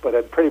 years, but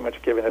I'd pretty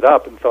much given it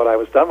up and thought I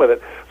was done with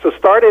it. So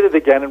started it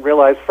again and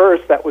realized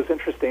first, that was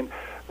interesting,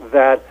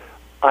 that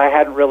I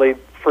hadn't really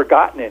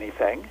forgotten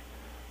anything.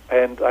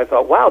 And I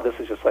thought, wow, this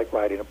is just like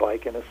riding a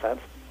bike in a sense.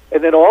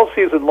 And then all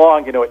season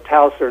long, at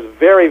Taos, there's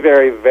very,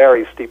 very,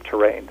 very steep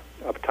terrain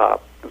up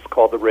top. It's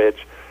called the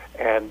Ridge.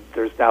 And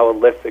there's now a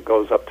lift that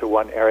goes up to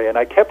one area. And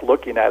I kept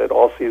looking at it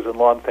all season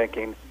long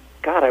thinking,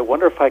 God, I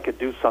wonder if I could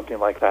do something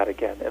like that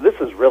again. And this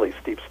is really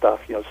steep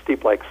stuff,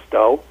 steep like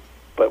Stowe,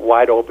 but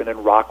wide open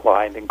and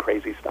rock-lined and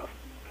crazy stuff.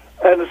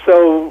 And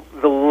so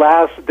the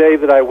last day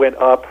that I went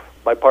up,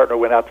 my partner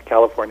went out to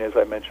California, as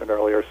I mentioned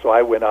earlier, so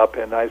I went up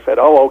and I said,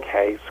 oh,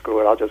 okay,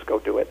 screw it, I'll just go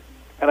do it.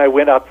 And I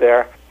went up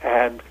there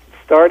and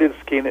started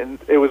skiing, and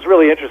it was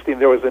really interesting.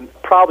 There was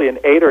probably an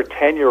 8 or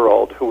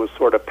 10-year-old who was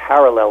sort of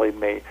paralleling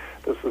me.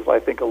 This was, I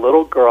think, a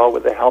little girl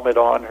with a helmet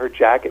on. Her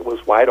jacket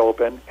was wide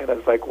open. And I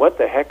was like, what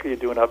the heck are you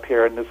doing up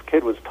here? And this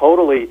kid was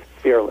totally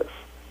fearless,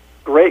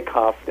 great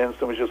confidence,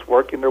 and was just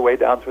working their way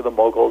down through the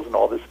moguls and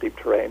all this steep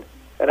terrain.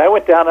 And I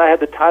went down, and I had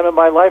the time of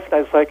my life, and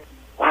I was like,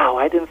 wow,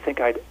 I didn't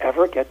think I'd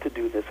ever get to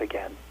do this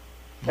again.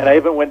 And I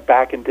even went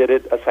back and did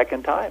it a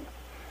second time.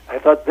 I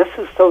thought, this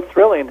is so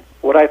thrilling.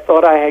 What I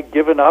thought I had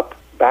given up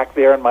back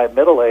there in my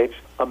middle age,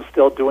 I'm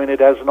still doing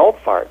it as an old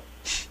fart.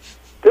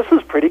 This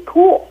is pretty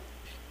cool.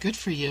 Good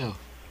for you.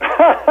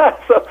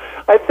 So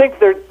I think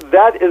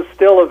that is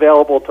still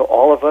available to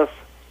all of us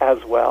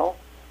as well,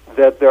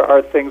 that there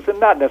are things, and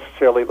not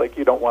necessarily like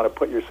you don't want to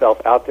put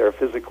yourself out there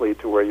physically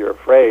to where you're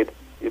afraid,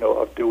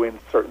 of doing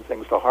certain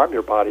things to harm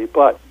your body,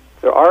 but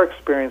there are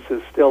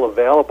experiences still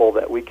available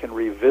that we can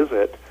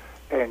revisit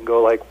and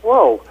go like,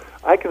 whoa,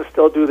 I can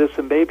still do this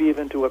and maybe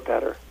even do it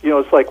better.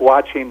 It's like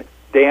watching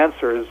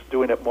dancers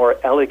doing it more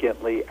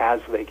elegantly as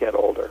they get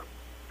older.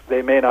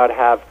 They may not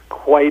have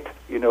quite,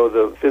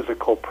 the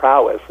physical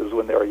prowess as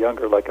when they were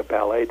younger, like a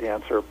ballet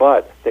dancer,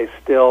 but they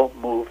still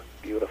move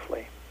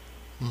beautifully.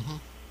 Mm-hmm.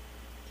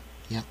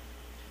 Yep.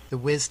 The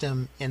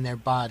wisdom in their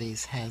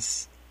bodies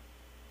has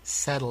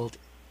settled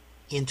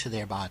into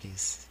their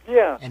bodies.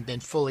 Yeah. And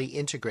been fully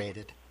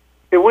integrated.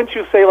 And wouldn't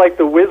you say, like,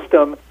 the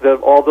wisdom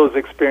that all those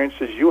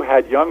experiences you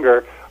had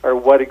younger are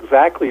what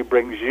exactly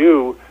brings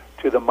you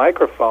to the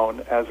microphone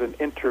as an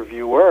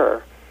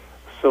interviewer,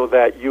 so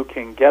that you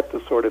can get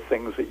the sort of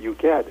things that you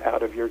get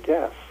out of your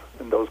guests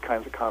in those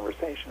kinds of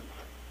conversations?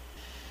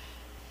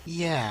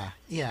 Yeah.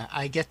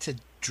 I get to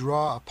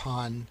draw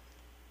upon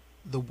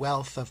the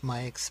wealth of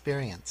my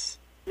experience.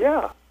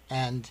 Yeah.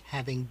 And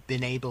having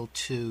been able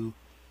to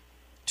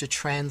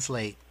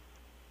translate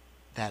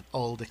that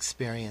old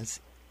experience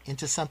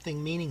into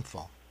something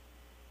meaningful.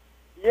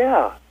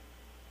 Yeah.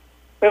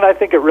 And I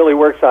think it really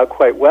works out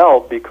quite well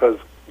because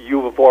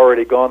you have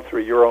already gone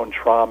through your own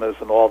traumas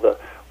and all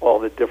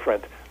the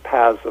different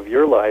paths of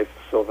your life,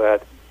 so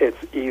that it's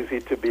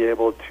easy to be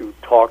able to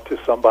talk to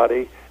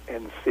somebody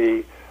and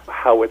see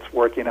how it's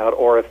working out,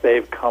 or if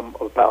they've come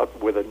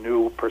about with a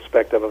new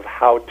perspective of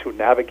how to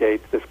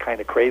navigate this kind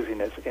of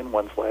craziness in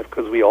one's life,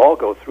 because we all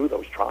go through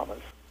those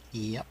traumas.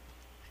 Yep.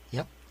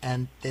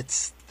 And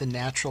it's the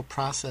natural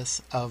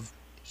process of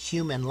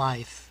human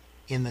life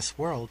in this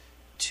world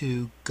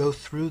to go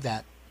through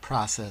that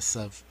process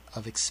of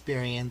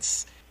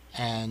experience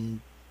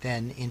and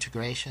then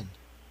integration.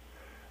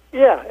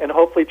 Yeah, and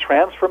hopefully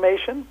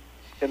transformation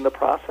in the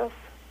process.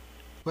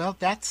 Well,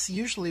 that's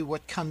usually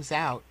what comes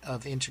out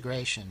of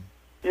integration.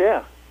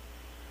 Yeah.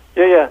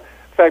 In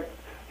fact,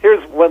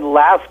 here's one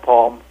last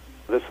poem.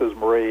 This is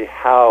Marie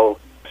Howe.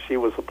 She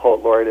was a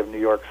poet laureate of New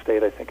York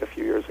State, I think, a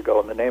few years ago,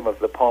 and the name of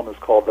the poem is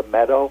called The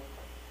Meadow.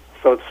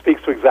 So it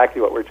speaks to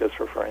exactly what we're just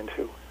referring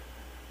to.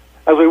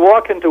 As we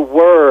walk into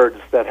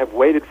words that have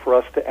waited for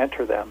us to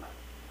enter them,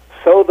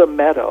 so the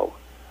meadow,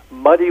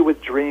 muddy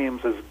with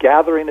dreams, is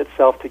gathering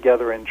itself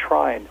together and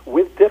trying,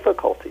 with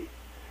difficulty,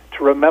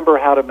 to remember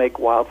how to make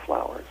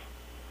wildflowers.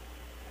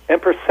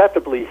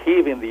 Imperceptibly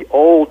heaving the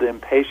old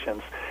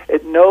impatience,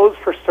 it knows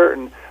for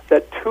certain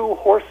that 2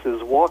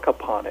 horses walk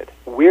upon it,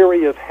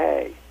 weary of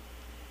hay.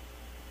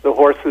 The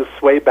horses,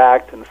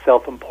 sway-backed and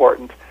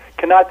self-important,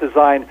 cannot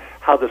design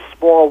how the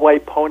small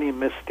white pony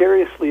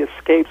mysteriously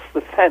escapes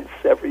the fence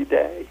every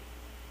day.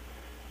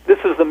 This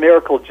is the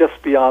miracle just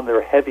beyond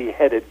their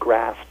heavy-headed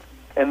grasp,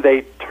 and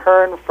they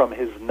turn from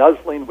his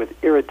nuzzling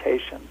with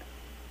irritation.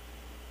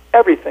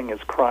 Everything is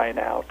crying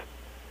out.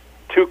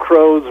 2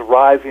 crows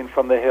rising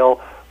from the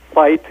hill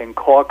fight and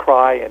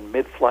caw-cry in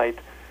mid-flight,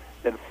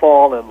 then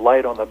fall and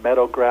light on the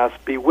meadow grass,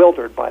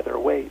 bewildered by their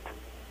weight.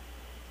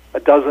 A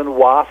dozen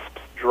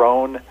wasps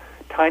drone,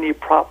 tiny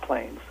prop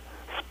planes,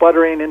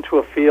 sputtering into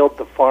a field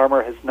the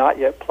farmer has not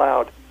yet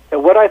plowed.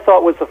 And what I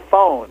thought was a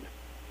phone,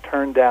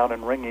 turned down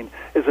and ringing,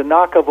 is a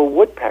knock of a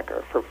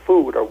woodpecker for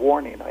food or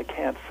warning, I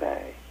can't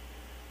say.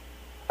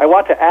 I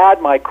want to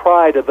add my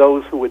cry to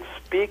those who would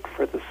speak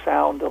for the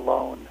sound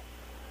alone.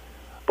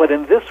 But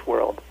in this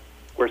world,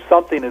 where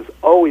something is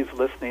always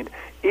listening,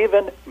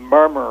 even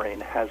murmuring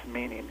has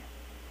meaning.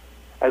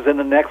 As in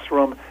the next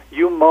room,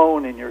 you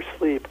moan in your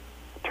sleep,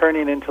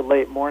 turning into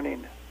late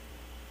morning.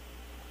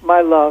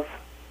 My love,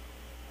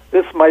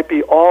 This might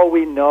be all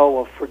we know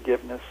of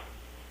forgiveness,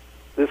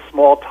 this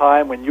small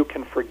time when you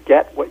can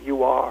forget what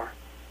you are.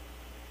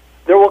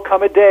 There will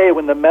come a day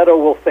when the meadow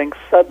will think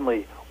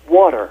suddenly,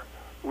 water,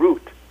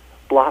 root,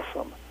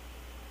 blossom,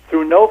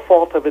 through no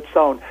fault of its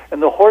own,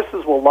 and the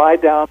horses will lie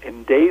down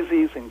in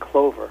daisies and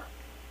clover.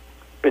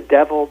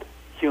 Bedeviled,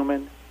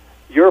 human,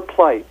 your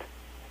plight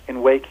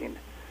in waking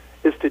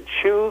is to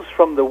choose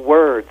from the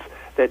words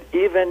that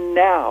even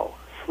now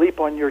sleep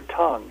on your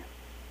tongue,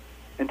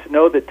 and to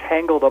know that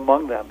tangled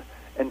among them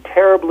and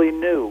terribly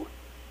new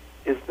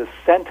is the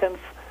sentence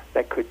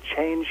that could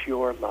change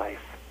your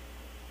life.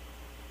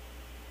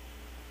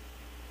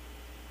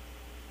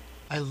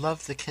 I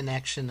love the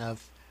connection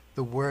of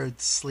the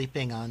words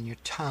sleeping on your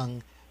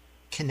tongue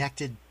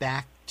connected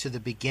back to the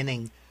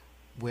beginning,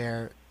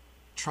 where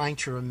trying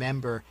to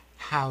remember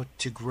how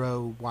to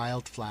grow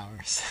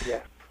wildflowers.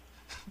 Yes.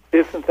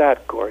 Isn't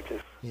that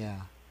gorgeous?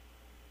 Yeah.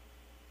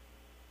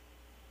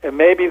 And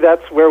maybe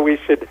that's where we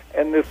should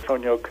end this,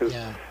 Tonio, because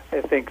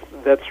I think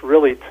that's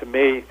really, to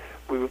me,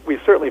 we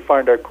certainly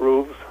find our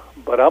grooves,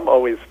 but I'm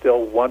always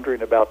still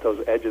wondering about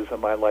those edges in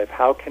my life.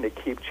 How can it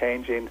keep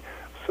changing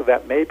so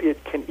that maybe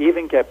it can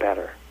even get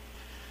better?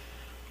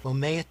 Well,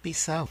 may it be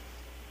so.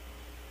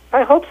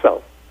 I hope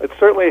so. It's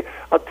certainly,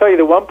 I'll tell you,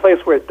 the one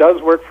place where it does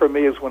work for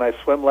me is when I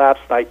swim laps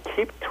and I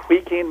keep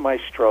tweaking my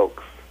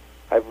strokes.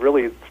 I've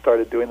really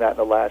started doing that in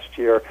the last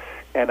year,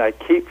 and I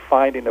keep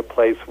finding a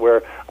place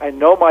where I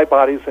know my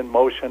body's in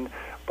motion,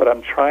 but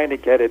I'm trying to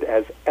get it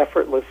as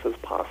effortless as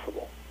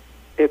possible.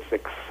 It's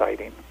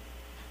exciting.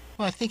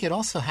 Well, I think it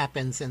also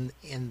happens in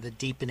the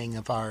deepening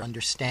of our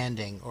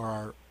understanding,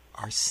 or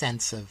our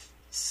sense of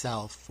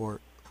self, or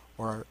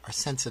our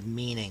sense of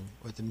meaning,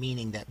 or the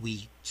meaning that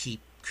we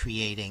keep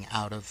creating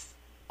out of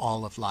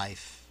all of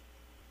life.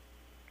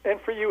 And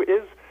for you,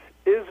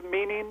 is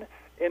meaning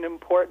an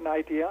important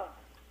idea?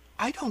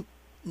 I don't,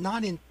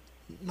 not in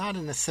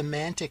a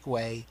semantic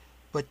way,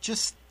 but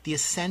just the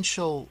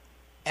essential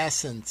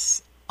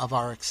essence of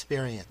our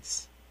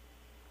experience.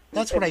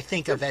 That's what I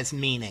think of as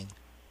meaning.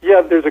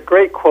 Yeah, there's a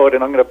great quote,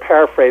 and I'm going to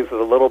paraphrase it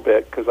a little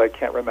bit because I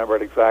can't remember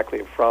it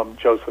exactly, from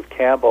Joseph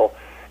Campbell.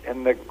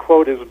 And the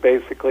quote is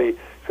basically,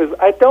 says,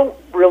 I don't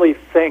really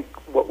think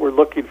what we're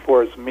looking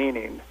for is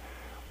meaning.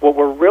 What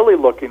we're really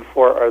looking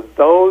for are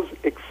those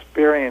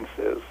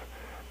experiences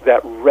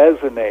that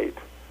resonate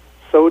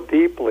so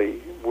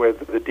deeply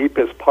with the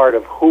deepest part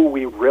of who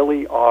we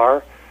really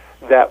are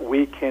that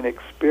we can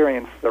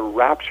experience the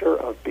rapture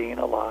of being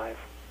alive.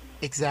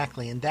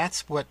 Exactly, and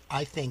that's what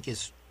I think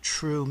is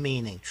true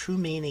meaning. True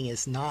meaning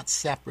is not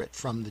separate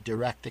from the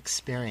direct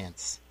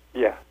experience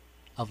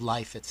of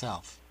life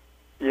itself.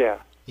 Yeah,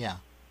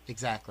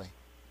 exactly.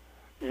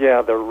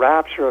 Yeah, the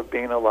rapture of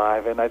being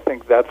alive, and I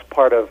think that's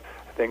part of,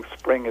 I think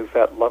spring is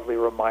that lovely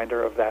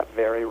reminder of that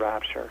very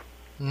rapture.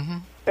 Mm-hmm.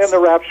 And the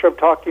rapture of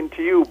talking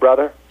to you,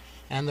 brother.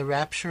 And the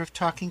rapture of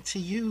talking to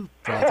you,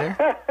 brother.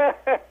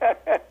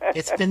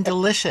 It's been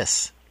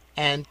delicious,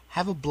 and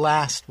have a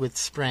blast with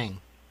spring.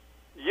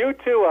 You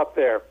too up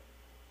there.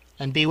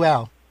 And be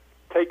well.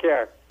 Take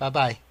care.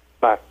 Bye-bye.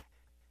 Bye.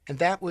 And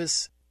that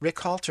was Rick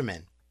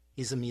Haltermann.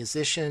 He's a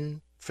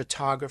musician,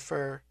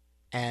 photographer,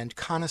 and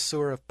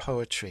connoisseur of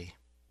poetry.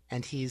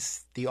 And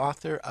he's the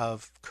author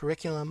of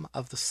Curriculum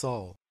of the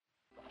Soul.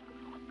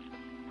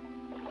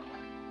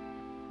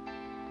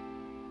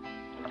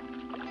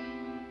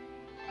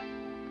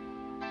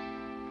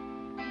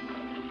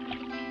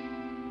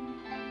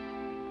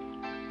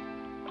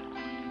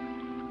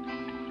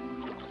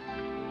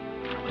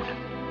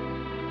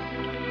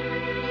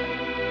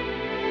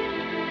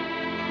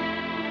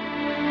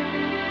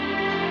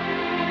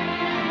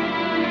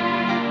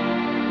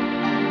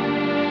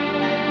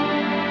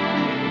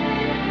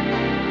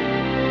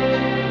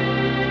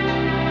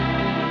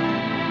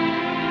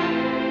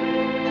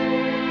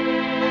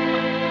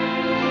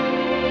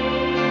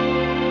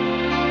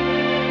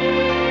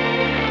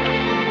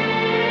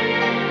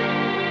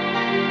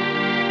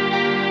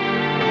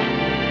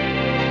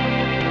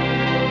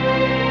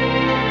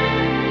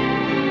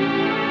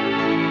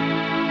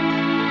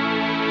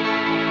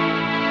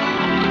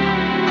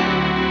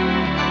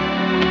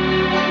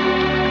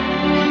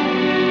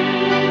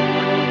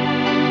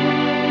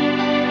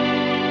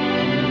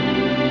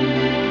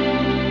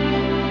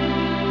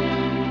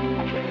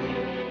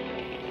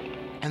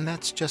 And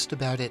that's just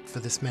about it for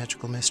this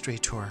Magical Mystery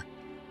Tour.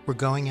 We're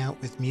going out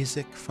with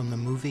music from the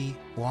movie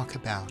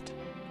Walkabout.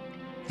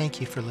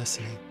 Thank you for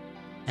listening.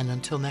 And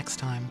until next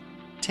time,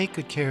 take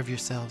good care of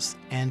yourselves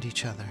and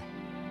each other.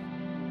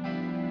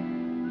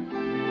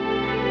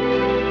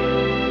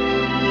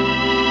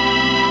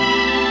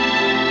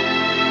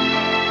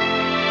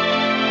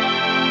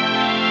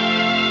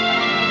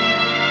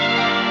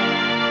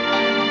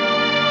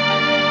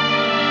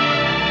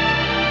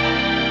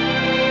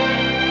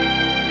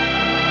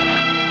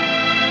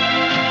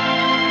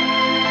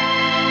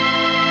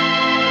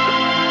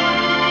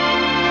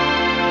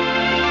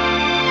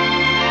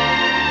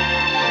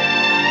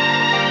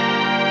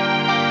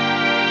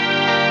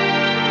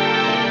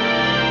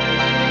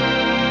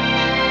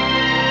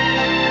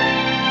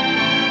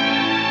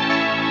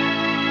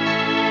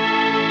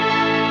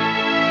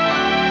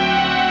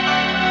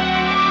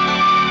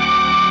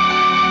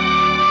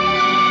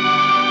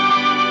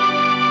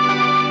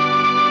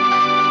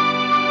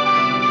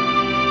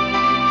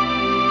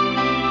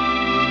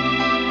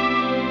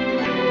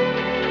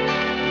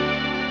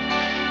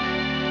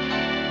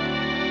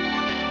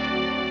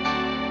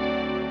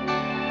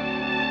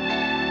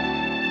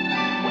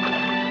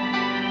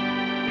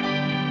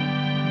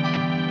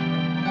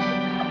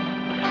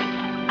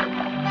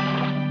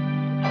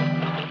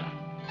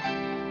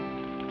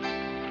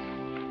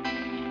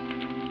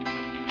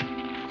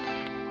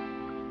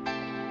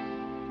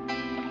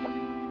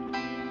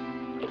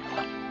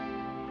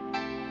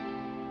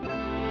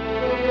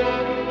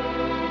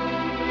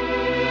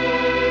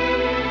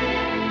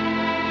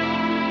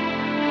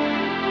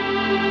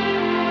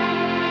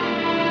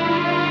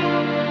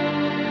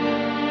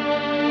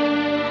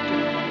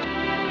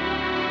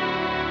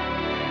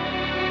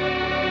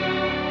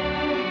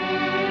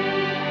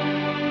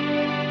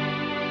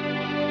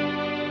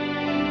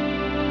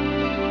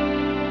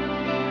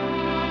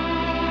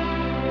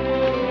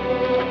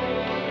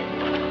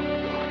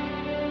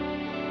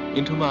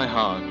 Into my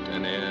heart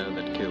an air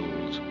that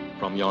kills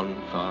from yon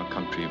far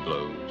country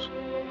blows.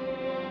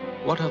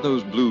 What are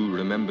those blue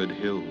remembered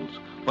hills?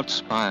 What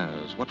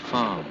spires, what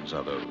farms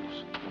are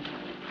those?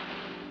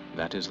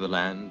 That is the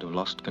land of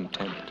lost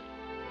content.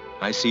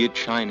 I see it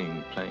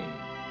shining plain.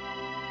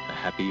 The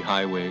happy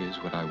highways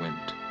where I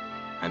went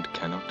and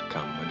cannot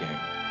come again.